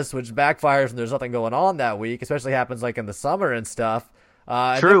Ole Miss, which backfires when there's nothing going on that week, especially happens like in the summer and stuff.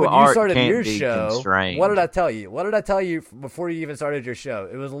 And True then when you art started can't your be show, constrained. what did I tell you? What did I tell you before you even started your show?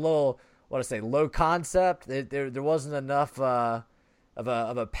 It was a little, low concept. There wasn't enough of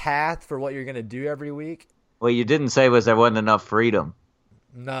a path for what you're going to do every week. What you didn't say was there wasn't enough freedom.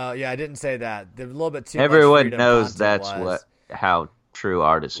 No, yeah, I didn't say that. There's a little bit too Everyone much freedom knows that's content-wise. how true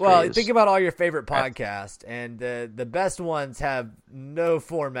artistry Well, is. think about all your favorite podcasts, and the best ones have no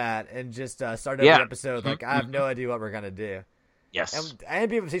format and just start every episode like, I have no idea what we're going to do. Yes. And I am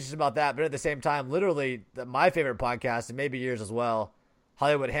being facetious about that, but at the same time, literally, my favorite podcast, and maybe yours as well,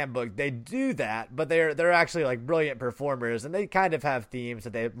 Hollywood Handbook, they do that, but they're actually like brilliant performers, and they kind of have themes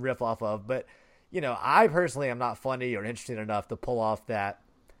that they riff off of. But I personally am not funny or interesting enough to pull off that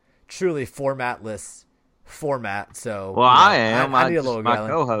truly formatless format. So, I am. I need a little my guy.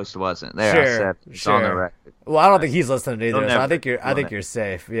 co-host wasn't there. Sure, I said it's on the record. Well, I don't think he's listening either, so I think you're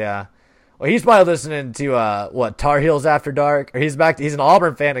safe. Yeah. Well, he's probably listening to Tar Heels After Dark, or he's an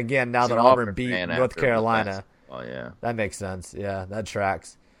Auburn fan again now that Auburn beat North Carolina. Oh yeah, that makes sense. Yeah, that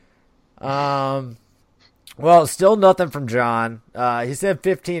tracks. Well, still nothing from John. He said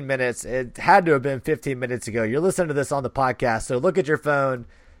 15 minutes. It had to have been 15 minutes ago. You're listening to this on the podcast, so look at your phone,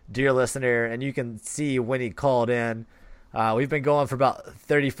 dear listener, and you can see when he called in. We've been going for about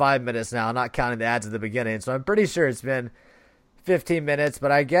 35 minutes now, not counting the ads at the beginning, so I'm pretty sure it's been 15 minutes.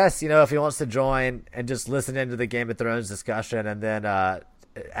 But I guess, if he wants to join and just listen into the Game of Thrones discussion and then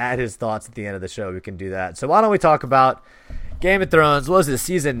add his thoughts at the end of the show, we can do that. So why don't we talk about Game of Thrones? What was it,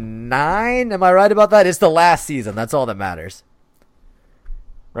 season 9? Am I right about that? It's the last season. That's all that matters.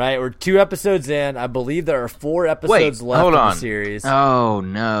 Right? We're 2 episodes in. I believe there are 4 episodes left in the series. Oh,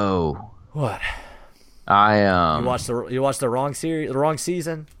 no. What? You watched the wrong series, the wrong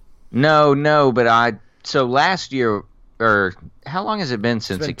season? No, but so last year, or how long has it been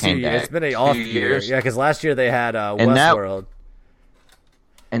since it came back? It's been an off year. Yeah, because last year they had Westworld.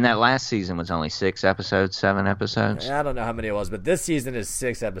 And that last season was only 6 episodes, 7 episodes. I don't know how many it was, but this season is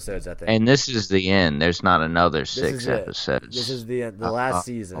 6 episodes, I think. And this is the end. There's not another 6 episodes. This is the last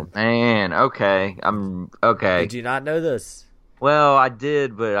season. Oh, man, okay. I'm okay. Did you not know this? Well, I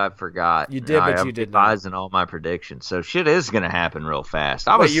did, but I forgot. You did, but you did not. I'm revising all my predictions, so shit is going to happen real fast.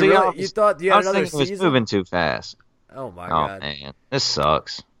 You thought you had another season? It was moving too fast. Oh my god! Oh man, this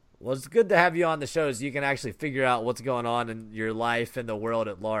sucks. Well, it's good to have you on the show so you can actually figure out what's going on in your life and the world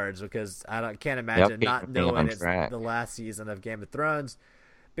at large, because can't imagine not knowing it's the last season of Game of Thrones.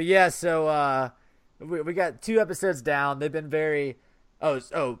 But yeah, so we got 2 episodes down. They've been very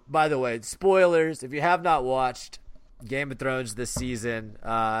by the way, spoilers. If you have not watched Game of Thrones this season,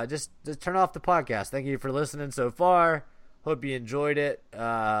 just turn off the podcast. Thank you for listening so far. Hope you enjoyed it,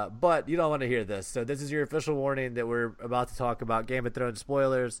 but you don't want to hear this. So this is your official warning that we're about to talk about Game of Thrones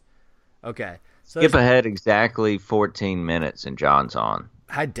spoilers. Okay. So skip ahead exactly 14 minutes and John's on.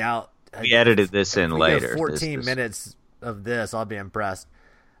 I doubt. We edited this in later. 14 minutes of this, I'll be impressed.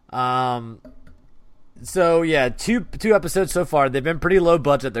 So yeah, two episodes so far. They've been pretty low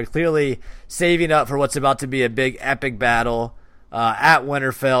budget. They're clearly saving up for what's about to be a big epic battle at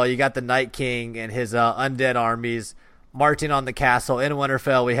Winterfell. You got the Night King and his undead armies marching on the castle. In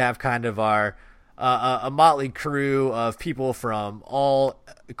Winterfell, we have kind of our a motley crew of people from all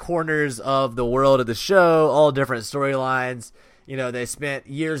corners of the world of the show, all different storylines. You know, they spent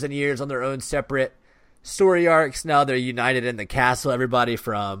years and years on their own separate story arcs. Now they're united in the castle. Everybody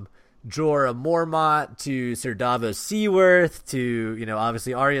from Jorah Mormont to Sir Davos Seaworth to, you know,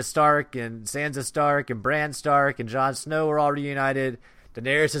 obviously Arya Stark and Sansa Stark and Bran Stark and Jon Snow are all reunited.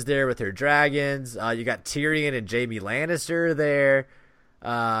 Daenerys is there with her dragons. You got Tyrion and Jaime Lannister there.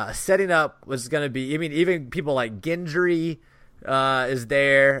 Setting up was going to be, I mean, even people like Gendry is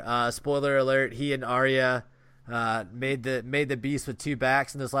there. Spoiler alert, he and Arya made the beast with two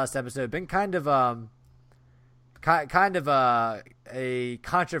backs in this last episode. Been kind of a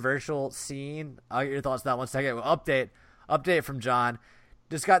controversial scene. I'll get your thoughts on that one second. Well, update from John.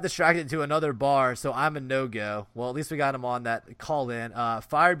 Just got distracted to another bar, so I'm a no-go. Well, at least we got him on that call-in.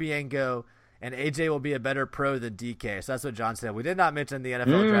 Fire Bianco and AJ will be a better pro than DK. So that's what John said. We did not mention the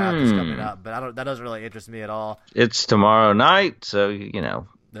NFL draft is coming up, but that doesn't really interest me at all. It's tomorrow night, so, you know.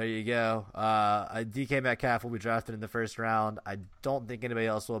 There you go. DK Metcalf will be drafted in the first round. I don't think anybody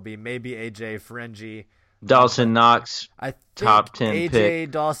else will be. Maybe AJ Ferengi. Dawson Knox, I think top 10 AJ,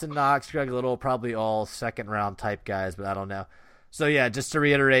 pick. Dawson Knox, Greg Little, probably all second-round type guys, but I don't know. So, yeah, just to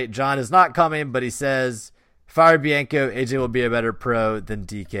reiterate, John is not coming, but he says, Fire Bianco, AJ will be a better pro than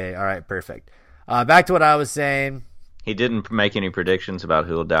DK. All right, perfect. Back to what I was saying. He didn't make any predictions about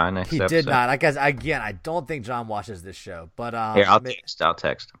who will die next episode. He did not. I guess, again, I don't think John watches this show. But Here, I'll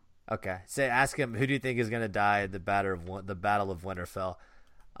text him. Okay. Ask him, who do you think is going to die at the Battle of Winterfell?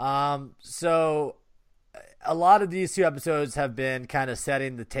 So a lot of these two episodes have been kind of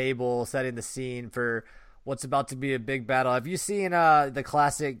setting the table, setting the scene for what's about to be a big battle. Have you seen the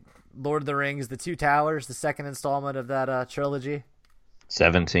classic Lord of the Rings, The Two Towers, the second installment of that trilogy?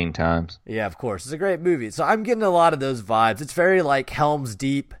 17 times. Yeah, of course. It's a great movie. So I'm getting a lot of those vibes. It's very like Helm's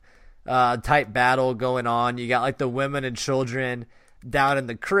Deep type battle going on. You got like the women and children down in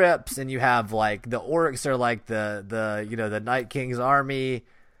the crypts, and you have like the orcs are like the Night King's army.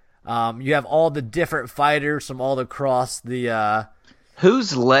 You have all the different fighters from all across the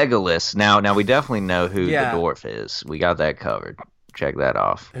Who's Legolas? Now we definitely know who the dwarf is. We got that covered. Check that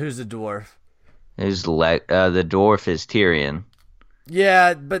off. Who's the dwarf? Who's the dwarf is Tyrion.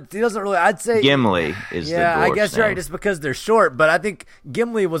 Yeah, but he doesn't really. I'd say Gimli is the dwarf's I guess you're name. right, just because they're short. But I think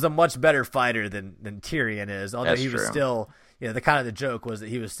Gimli was a much better fighter than Tyrion is. Although That's he was true. still, the joke was that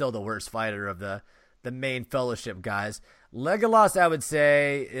he was still the worst fighter of the main Fellowship guys. Legolas, I would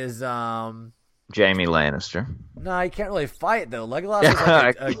say, is Jaime Lannister. No, he can't really fight though. Legolas is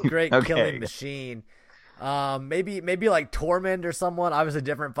like a great Okay. killing machine. Maybe like Tormund or someone. Obviously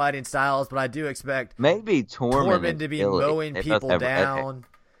different fighting styles, but I do expect Maybe Tormund to be mowing people down.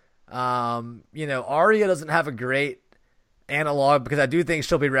 Arya doesn't have a great analog because I do think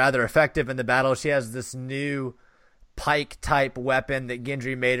she'll be rather effective in the battle. She has this new pike type weapon that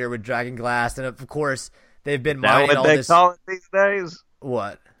Gendry made her with Dragon Glass, and of course they've been Now mining what all they this. call it these days?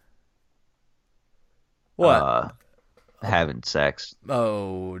 What? Having sex.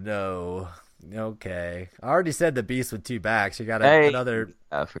 Oh no. Okay. I already said the beast with two backs. You got Hey, another.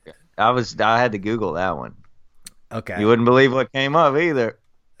 I forgot. I had to Google that one. Okay. You wouldn't believe what came up either.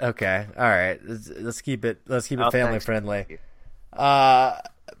 Okay. All right. Let's keep it I'll family text friendly. you.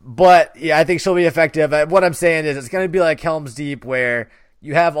 But yeah, I think she'll be effective. What I'm saying is it's going to be like Helm's Deep where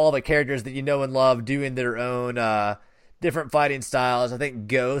you have all the characters that you know and love doing their own different fighting styles. I think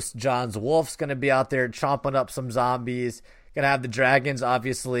Ghost, John's Wolf's going to be out there chomping up some zombies. Going to have the dragons,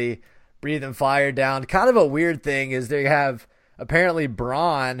 obviously, breathing fire down. Kind of a weird thing is they have apparently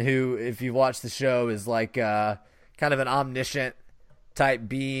Bronn, who, if you watch the show, is like kind of an omniscient type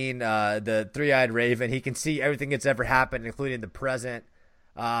being, the three-eyed raven. He can see everything that's ever happened, including the present.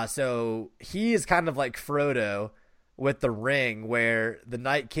 So he is kind of like Frodo with the ring, where the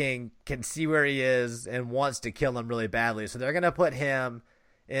Night King can see where he is and wants to kill him really badly. So they're going to put him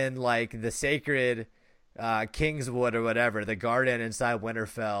in like the sacred Kingswood or whatever, the garden inside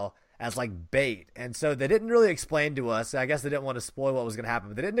Winterfell, as like bait. And so they didn't really explain to us, I guess they didn't want to spoil what was going to happen,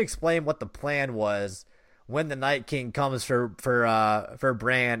 but they didn't explain what the plan was when the Night King comes for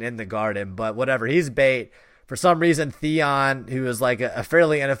Bran in the garden. But whatever, he's bait. For some reason, Theon, who is like a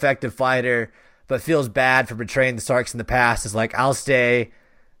fairly ineffective fighter but feels bad for betraying the Starks in the past, is like, I'll stay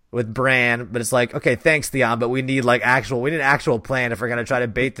with Bran. But it's like, okay, thanks, Theon, but we need an actual plan if we're going to try to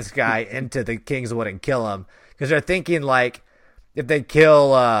bait this guy into the Kingswood and kill him. Because they're thinking like, if they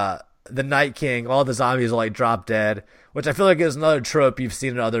kill the Night King, all the zombies will like drop dead, which I feel like is another trope you've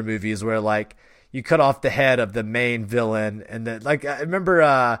seen in other movies where like you cut off the head of the main villain, and then like I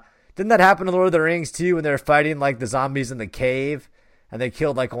remember Didn't that happen in Lord of the Rings too, when they were fighting like the zombies in the cave, and they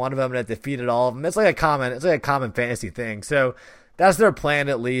killed like one of them and it defeated all of them? It's like a common fantasy thing. So that's their plan,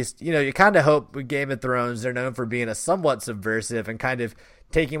 at least. You know, you kind of hope with Game of Thrones, they're known for being a somewhat subversive and kind of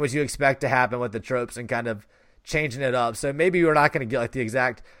taking what you expect to happen with the tropes and kind of changing it up. So maybe we're not going to get like the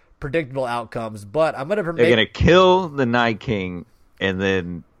exact predictable outcomes, but I'm going to. They're going to kill the Night King, and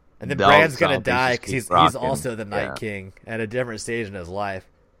then Bran's going to die because he's also the Night King at a different stage in his life.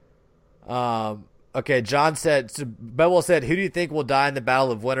 Okay, John said, so Bevel said, who do you think will die in the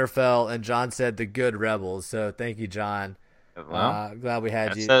Battle of Winterfell? And John said the good rebels. So thank you, John. Well, glad we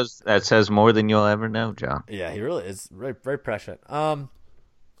had you. That says more than you'll ever know, John. Yeah, he really is very, very prescient.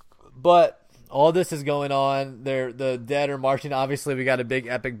 But all this is going on. The dead are marching. Obviously, we got a big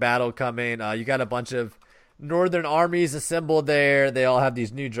epic battle coming. You got a bunch of northern armies assembled there. They all have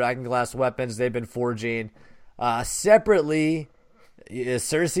these new dragonglass weapons they've been forging. Separately,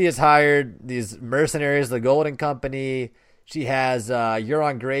 Cersei has hired these mercenaries, the Golden Company. She has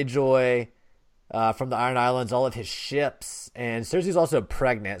Euron Greyjoy from the Iron Islands, all of his ships. And Cersei's also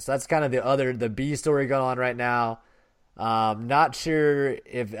pregnant. So that's kind of the B story going on right now. Not sure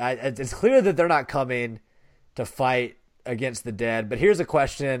if it's clear that they're not coming to fight against the dead. But here's a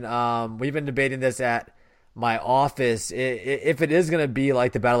question. We've been debating this at my office. If it is going to be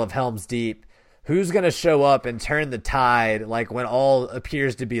like the Battle of Helm's Deep, who's going to show up and turn the tide like when all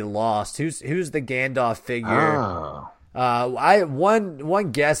appears to be lost? Who's the Gandalf figure?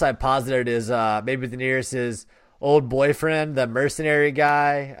 One guess I posited is maybe Daenerys' old boyfriend, the mercenary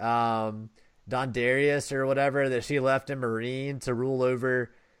guy, Dondarrius or whatever, that she left in Marine to rule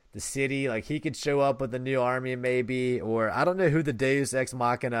over the city. Like, he could show up with a new army maybe, or I don't know who the Deus Ex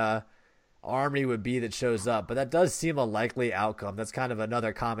Machina army would be that shows up, but that does seem a likely outcome. That's kind of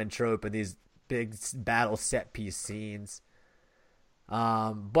another common trope in these big battle set piece scenes.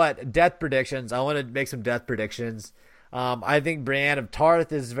 But death predictions, I want to make some death predictions. I think Brienne of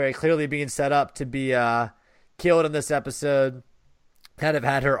Tarth is very clearly being set up to be killed in this episode. Kind of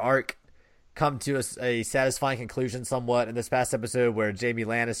had her arc come to a satisfying conclusion somewhat in this past episode where Jaime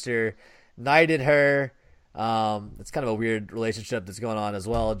Lannister knighted her. It's kind of a weird relationship that's going on as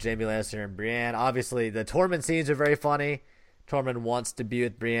well, Jaime Lannister and Brienne. Obviously, the Tormund scenes are very funny. Tormund wants to be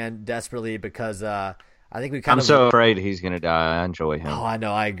with Brienne desperately because I think I'm so afraid he's going to die. I enjoy him. Oh, I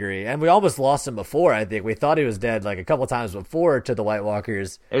know. I agree. And we almost lost him before, I think. We thought he was dead like a couple times before to the White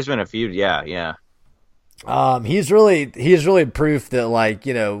Walkers. There's been a few, yeah. He's really proof that, like,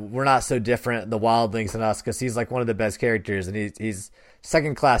 you know, we're not so different, the wildlings and us, because he's like one of the best characters, and he's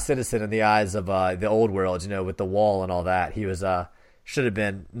second-class citizen in the eyes of the old world, you know, with the wall and all that. He was should have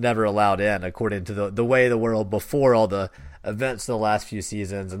been never allowed in, according to the way of the world before all the events of the last few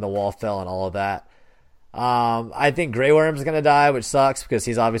seasons and the wall fell and all of that. I think Grey Worm's going to die, which sucks because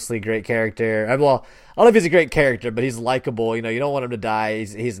he's obviously a great character. Well, I don't know if he's a great character, but he's likable. You know, you don't want him to die.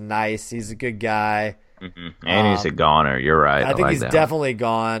 He's nice. He's a good guy. Mm-hmm. And he's a goner. You're right. I think he's definitely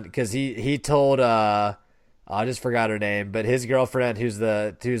gone because he told I just forgot her name, but his girlfriend, who's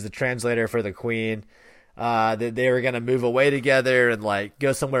the translator for the Queen, that they were going to move away together and like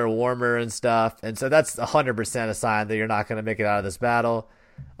go somewhere warmer and stuff. And so that's 100% a sign that you're not going to make it out of this battle.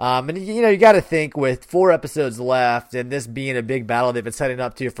 And you know, you got to think with 4 episodes left and this being a big battle they've been setting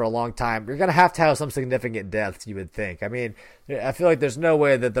up to for a long time, you're going to have some significant deaths, you would think. I mean, I feel like there's no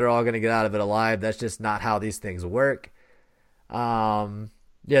way that they're all going to get out of it alive. That's just not how these things work.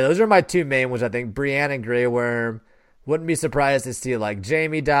 Yeah, those are my 2 main ones. I think Brienne and Grey Worm. Wouldn't be surprised to see like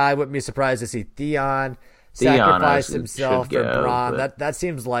Jaime die. Wouldn't be surprised to see Theon sacrifice himself for Bronn. But that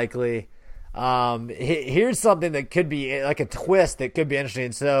seems likely. Here's something that could be like a twist that could be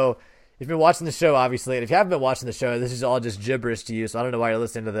interesting. So if you've been watching the show, obviously, and if you haven't been watching the show, this is all just gibberish to you, so I don't know why you're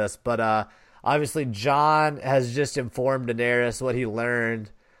listening to this, but obviously Jon has just informed Daenerys what he learned,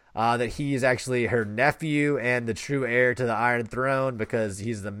 that he's actually her nephew and the true heir to the Iron Throne because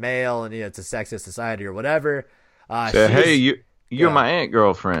he's the male and, you know, it's a sexist society or whatever. So, hey, you're my aunt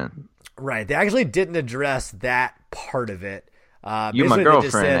girlfriend. Right. They actually didn't address that part of it. You're my girlfriend. They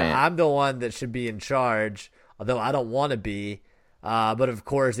just said, I'm the one that should be in charge, although I don't want to be. But of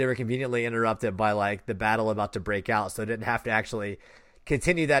course, they were conveniently interrupted by like the battle about to break out, so they didn't have to actually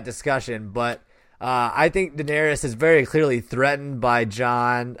continue that discussion. But I think Daenerys is very clearly threatened by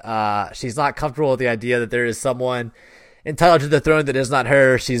Jon. She's not comfortable with the idea that there is someone entitled to the throne that is not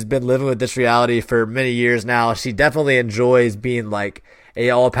her. She's been living with this reality for many years now. She definitely enjoys being like a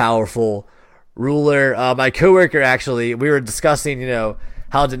all-powerful ruler. My coworker, actually, we were discussing, you know,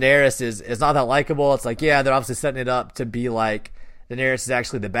 how Daenerys is not that likable. It's like, yeah, they're obviously setting it up to be like Daenerys is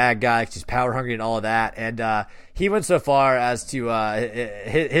actually the bad guy. She's power hungry and all of that. And he went so far as to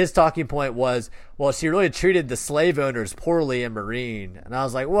his talking point was, well, she really treated the slave owners poorly in Meereen. And I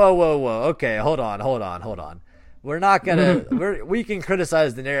was like, whoa. Okay, hold on. We're not gonna. We can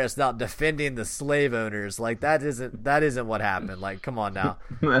criticize Daenerys not defending the slave owners. Like that isn't what happened. Like, come on now.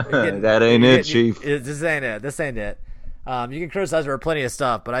 That ain't it, Chief. This ain't it. You can criticize her for plenty of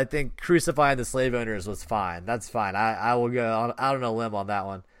stuff, but I think crucifying the slave owners was fine. That's fine. I will go out on a limb on that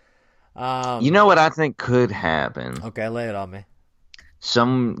one. You know what I think could happen? Okay, lay it on me.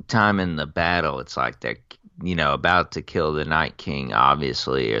 Sometime in the battle, it's like they're, about to kill the Night King,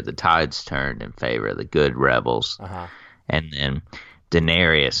 obviously, or the tide's turned in favor of the good rebels. Uh-huh. And then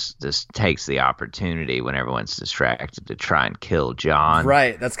Daenerys just takes the opportunity when everyone's distracted to try and kill Jon.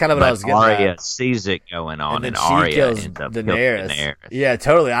 Right, that's kind of what I was getting at. Arya sees it going on, and she Arya kills ends up Daenerys. killing Daenerys. Yeah,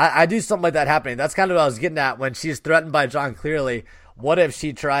 totally. I do something like that happening. That's kind of what I was getting at when she's threatened by Jon clearly. What if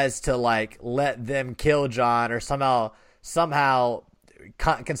she tries to let them kill Jon or somehow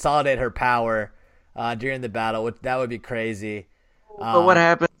consolidate her power during the battle? That would be crazy. But what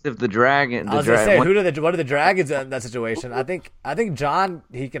happens if the dragon? I was gonna say, what are the dragons in that situation? I think Jon,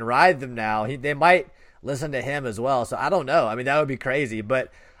 he can ride them now. They might listen to him as well. So I don't know. I mean, that would be crazy.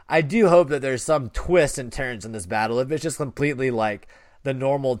 But I do hope that there's some twists and turns in this battle. If it's just completely like the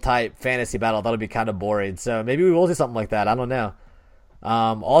normal type fantasy battle, that'll be kind of boring. So maybe we will do something like that. I don't know.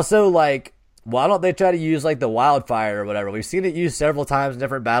 Also, why don't they try to use the wildfire or whatever? We've seen it used several times in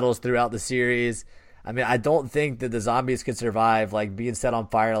different battles throughout the series. I mean, I don't think that the zombies could survive being set on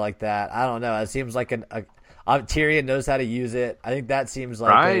fire like that. I don't know. It seems like Tyrion knows how to use it. I think that seems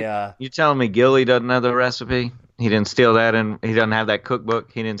like right. You telling me Gilly doesn't have the recipe? He didn't steal that, and he doesn't have that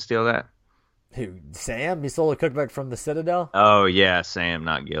cookbook. He didn't steal that. Who? Sam? He stole a cookbook from the Citadel? Oh yeah, Sam,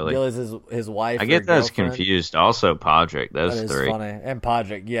 not Gilly. Gilly's his wife. I get those confused. Also, Podrick. Those three. Funny. And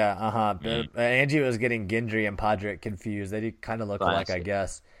Podrick, yeah, Angie was getting Gendry and Podrick confused. They do kind of look alike, I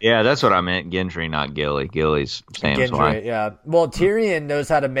guess. Yeah, that's what I meant. Gendry, not Gilly. Gilly's Sam's wife. Yeah. Well, Tyrion knows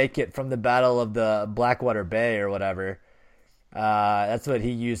how to make it from the Battle of the Blackwater Bay or whatever. That's what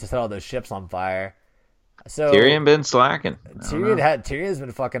he used to set all those ships on fire. So Tyrion been slacking. Tyrion's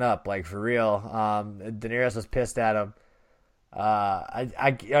been fucking up, for real. Daenerys was pissed at him. Are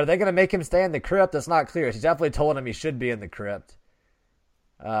they gonna make him stay in the crypt? That's not clear. She definitely told him he should be in the crypt.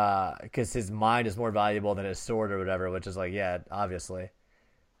 Because his mind is more valuable than his sword or whatever, which is obviously.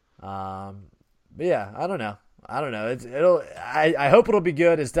 But yeah, I don't know. I hope it'll be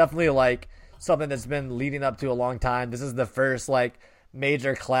good. It's definitely something that's been leading up to a long time. This is the first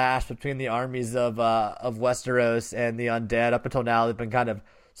major clash between the armies of Westeros and the undead. Up until now, they've been kind of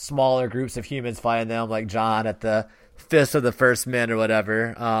smaller groups of humans fighting them, like Jon at the Fist of the First Men or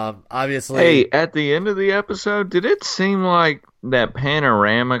whatever. Obviously. Hey, at the end of the episode, did it seem like that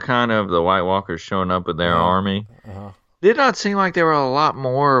panorama kind of the White Walkers showing up with their army? Uh-huh. Did not seem like there were a lot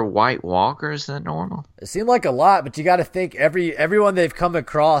more White Walkers than normal. It seemed like a lot, but you got to think everyone they've come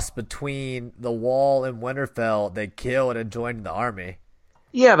across between the Wall and Winterfell, they killed and joined the army.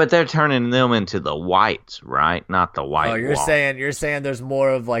 Yeah, but they're turning them into the Whites, right? Not the White. Oh, you're saying there's more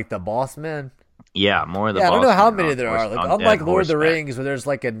of the boss men? Yeah, more of the. Yeah, boss I don't know how men many there are. Unlike Lord of the Rings, where there's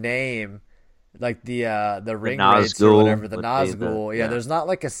a name. The ring rates or whatever, the Nazgul. Yeah, there's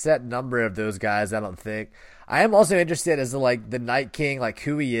not a set number of those guys, I don't think. I am also interested as to the Night King,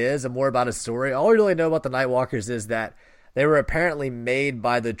 who he is and more about his story. All we really know about the Night Walkers is that they were apparently made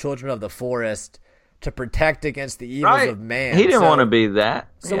by the children of the forest to protect against the evils of man. He didn't want to be that.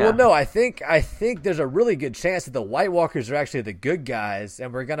 So well, no, I think there's a really good chance that the White Walkers are actually the good guys,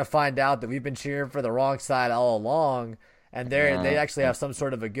 and we're gonna find out that we've been cheering for the wrong side all along. And they actually have some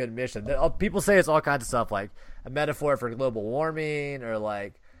sort of a good mission. People say it's all kinds of stuff, like a metaphor for global warming or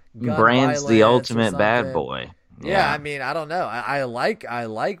gun Bran's the ultimate or bad boy. Yeah, I mean, I don't know. I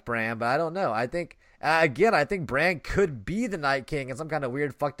like Bran, but I don't know. I think I think Bran could be the Night King in some kind of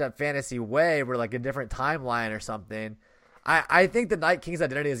weird, fucked up fantasy way, where a different timeline or something. I think the Night King's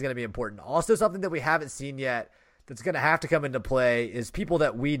identity is going to be important. Also, something that we haven't seen yet that's going to have to come into play is people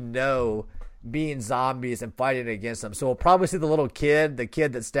that we know being zombies and fighting against them. So we'll probably see the little kid, the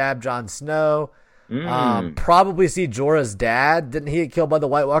kid that stabbed Jon Snow. Probably see Jorah's dad. Didn't he get killed by the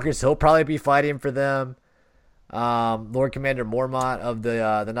White Walkers? So he'll probably be fighting for them. Lord Commander Mormont of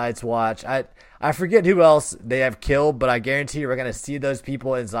the Night's Watch. I forget who else they have killed, but I guarantee you we're going to see those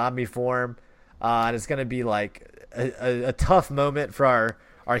people in zombie form. And it's going to be a tough moment for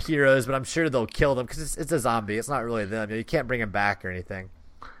our heroes, but I'm sure they'll kill them because it's a zombie. It's not really them. You can't bring them back or anything.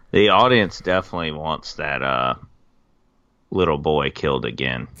 The audience definitely wants that little boy killed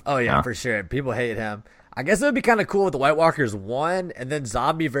again. Oh, yeah, for sure. People hate him. I guess it would be kind of cool if the White Walkers won, and then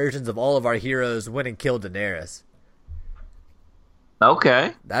zombie versions of all of our heroes went and killed Daenerys.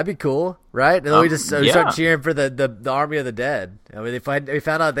 Okay. That'd be cool, right? And then we start yeah. cheering for the army of the dead. I mean, we found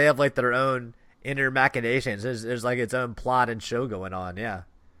out they have like their own inner machinations. There's like its own plot and show going on. Yeah.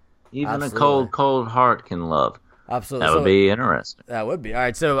 Even Absolutely. a cold, cold heart can love. Absolutely. That would be interesting. That would be. All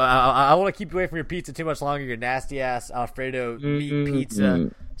right, so I want to keep you away from your pizza too much longer, your nasty-ass Alfredo meat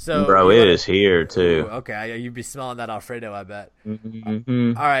pizza. So, Bro, it is here, too. Ooh, okay, you'd be smelling that Alfredo, I bet.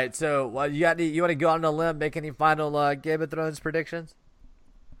 Mm-hmm. All right, so you want to go on a limb, make any final Game of Thrones predictions?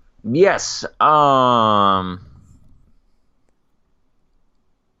 Yes. Well,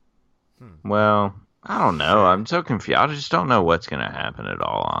 I don't know. I'm so confused. I just don't know what's going to happen at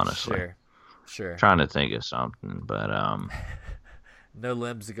all, honestly. Sure. Trying to think of something, but no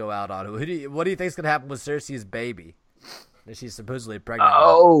limbs to go out on. What do you think's going to happen with Cersei's baby that she's supposedly pregnant with?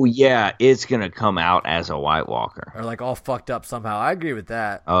 Oh yeah, it's going to come out as a White Walker. Or like all fucked up somehow. I agree with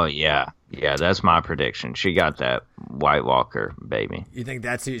that. Oh yeah, that's my prediction. She got that White Walker baby. You think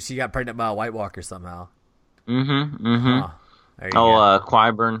that's who she got pregnant by a White Walker somehow? Mm-hmm. Huh.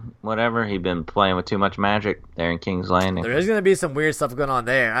 Qyburn, whatever. He'd been playing with too much magic there in King's Landing. There is going to be some weird stuff going on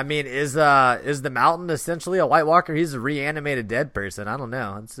there. I mean, is the Mountain essentially a White Walker? He's a reanimated dead person. I don't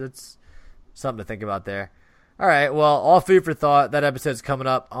know. It's something to think about there. All right, well, all food for thought. That episode's coming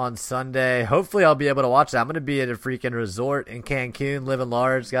up on Sunday. Hopefully I'll be able to watch that. I'm going to be at a freaking resort in Cancun, living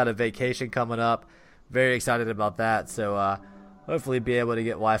large. Got a vacation coming up. Very excited about that. So hopefully be able to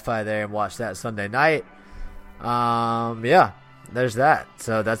get Wi-Fi there and watch that Sunday night. Yeah. There's that.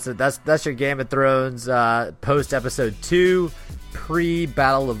 So that's your Game of Thrones post episode 2, pre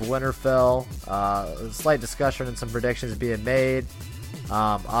Battle of Winterfell. A slight discussion and some predictions being made.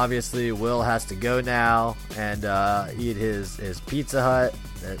 Obviously, Will has to go now and eat his Pizza Hut.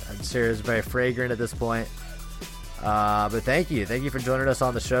 I'm sure it's very fragrant at this point. But thank you for joining us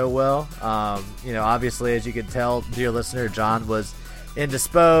on the show, Will. Obviously, as you can tell, dear listener, John was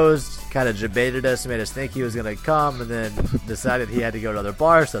indisposed, kind of debated us, made us think he was going to come, and then decided he had to go to other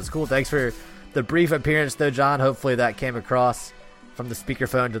bars. So that's cool. Thanks for the brief appearance, though, John. Hopefully that came across from the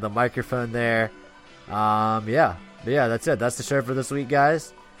speakerphone to the microphone there. Yeah, that's it. That's the show for this week,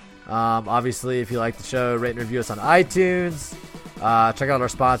 guys. Obviously, if you like the show, rate and review us on iTunes. Check out our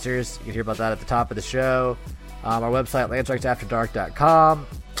sponsors. You can hear about that at the top of the show. Our website, LandSharksAfterDark.com.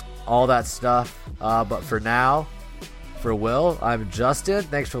 All that stuff. But for now, for Will, I'm Justin.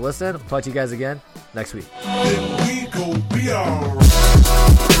 Thanks for listening. I'll talk to you guys again next week. Then we go, we are.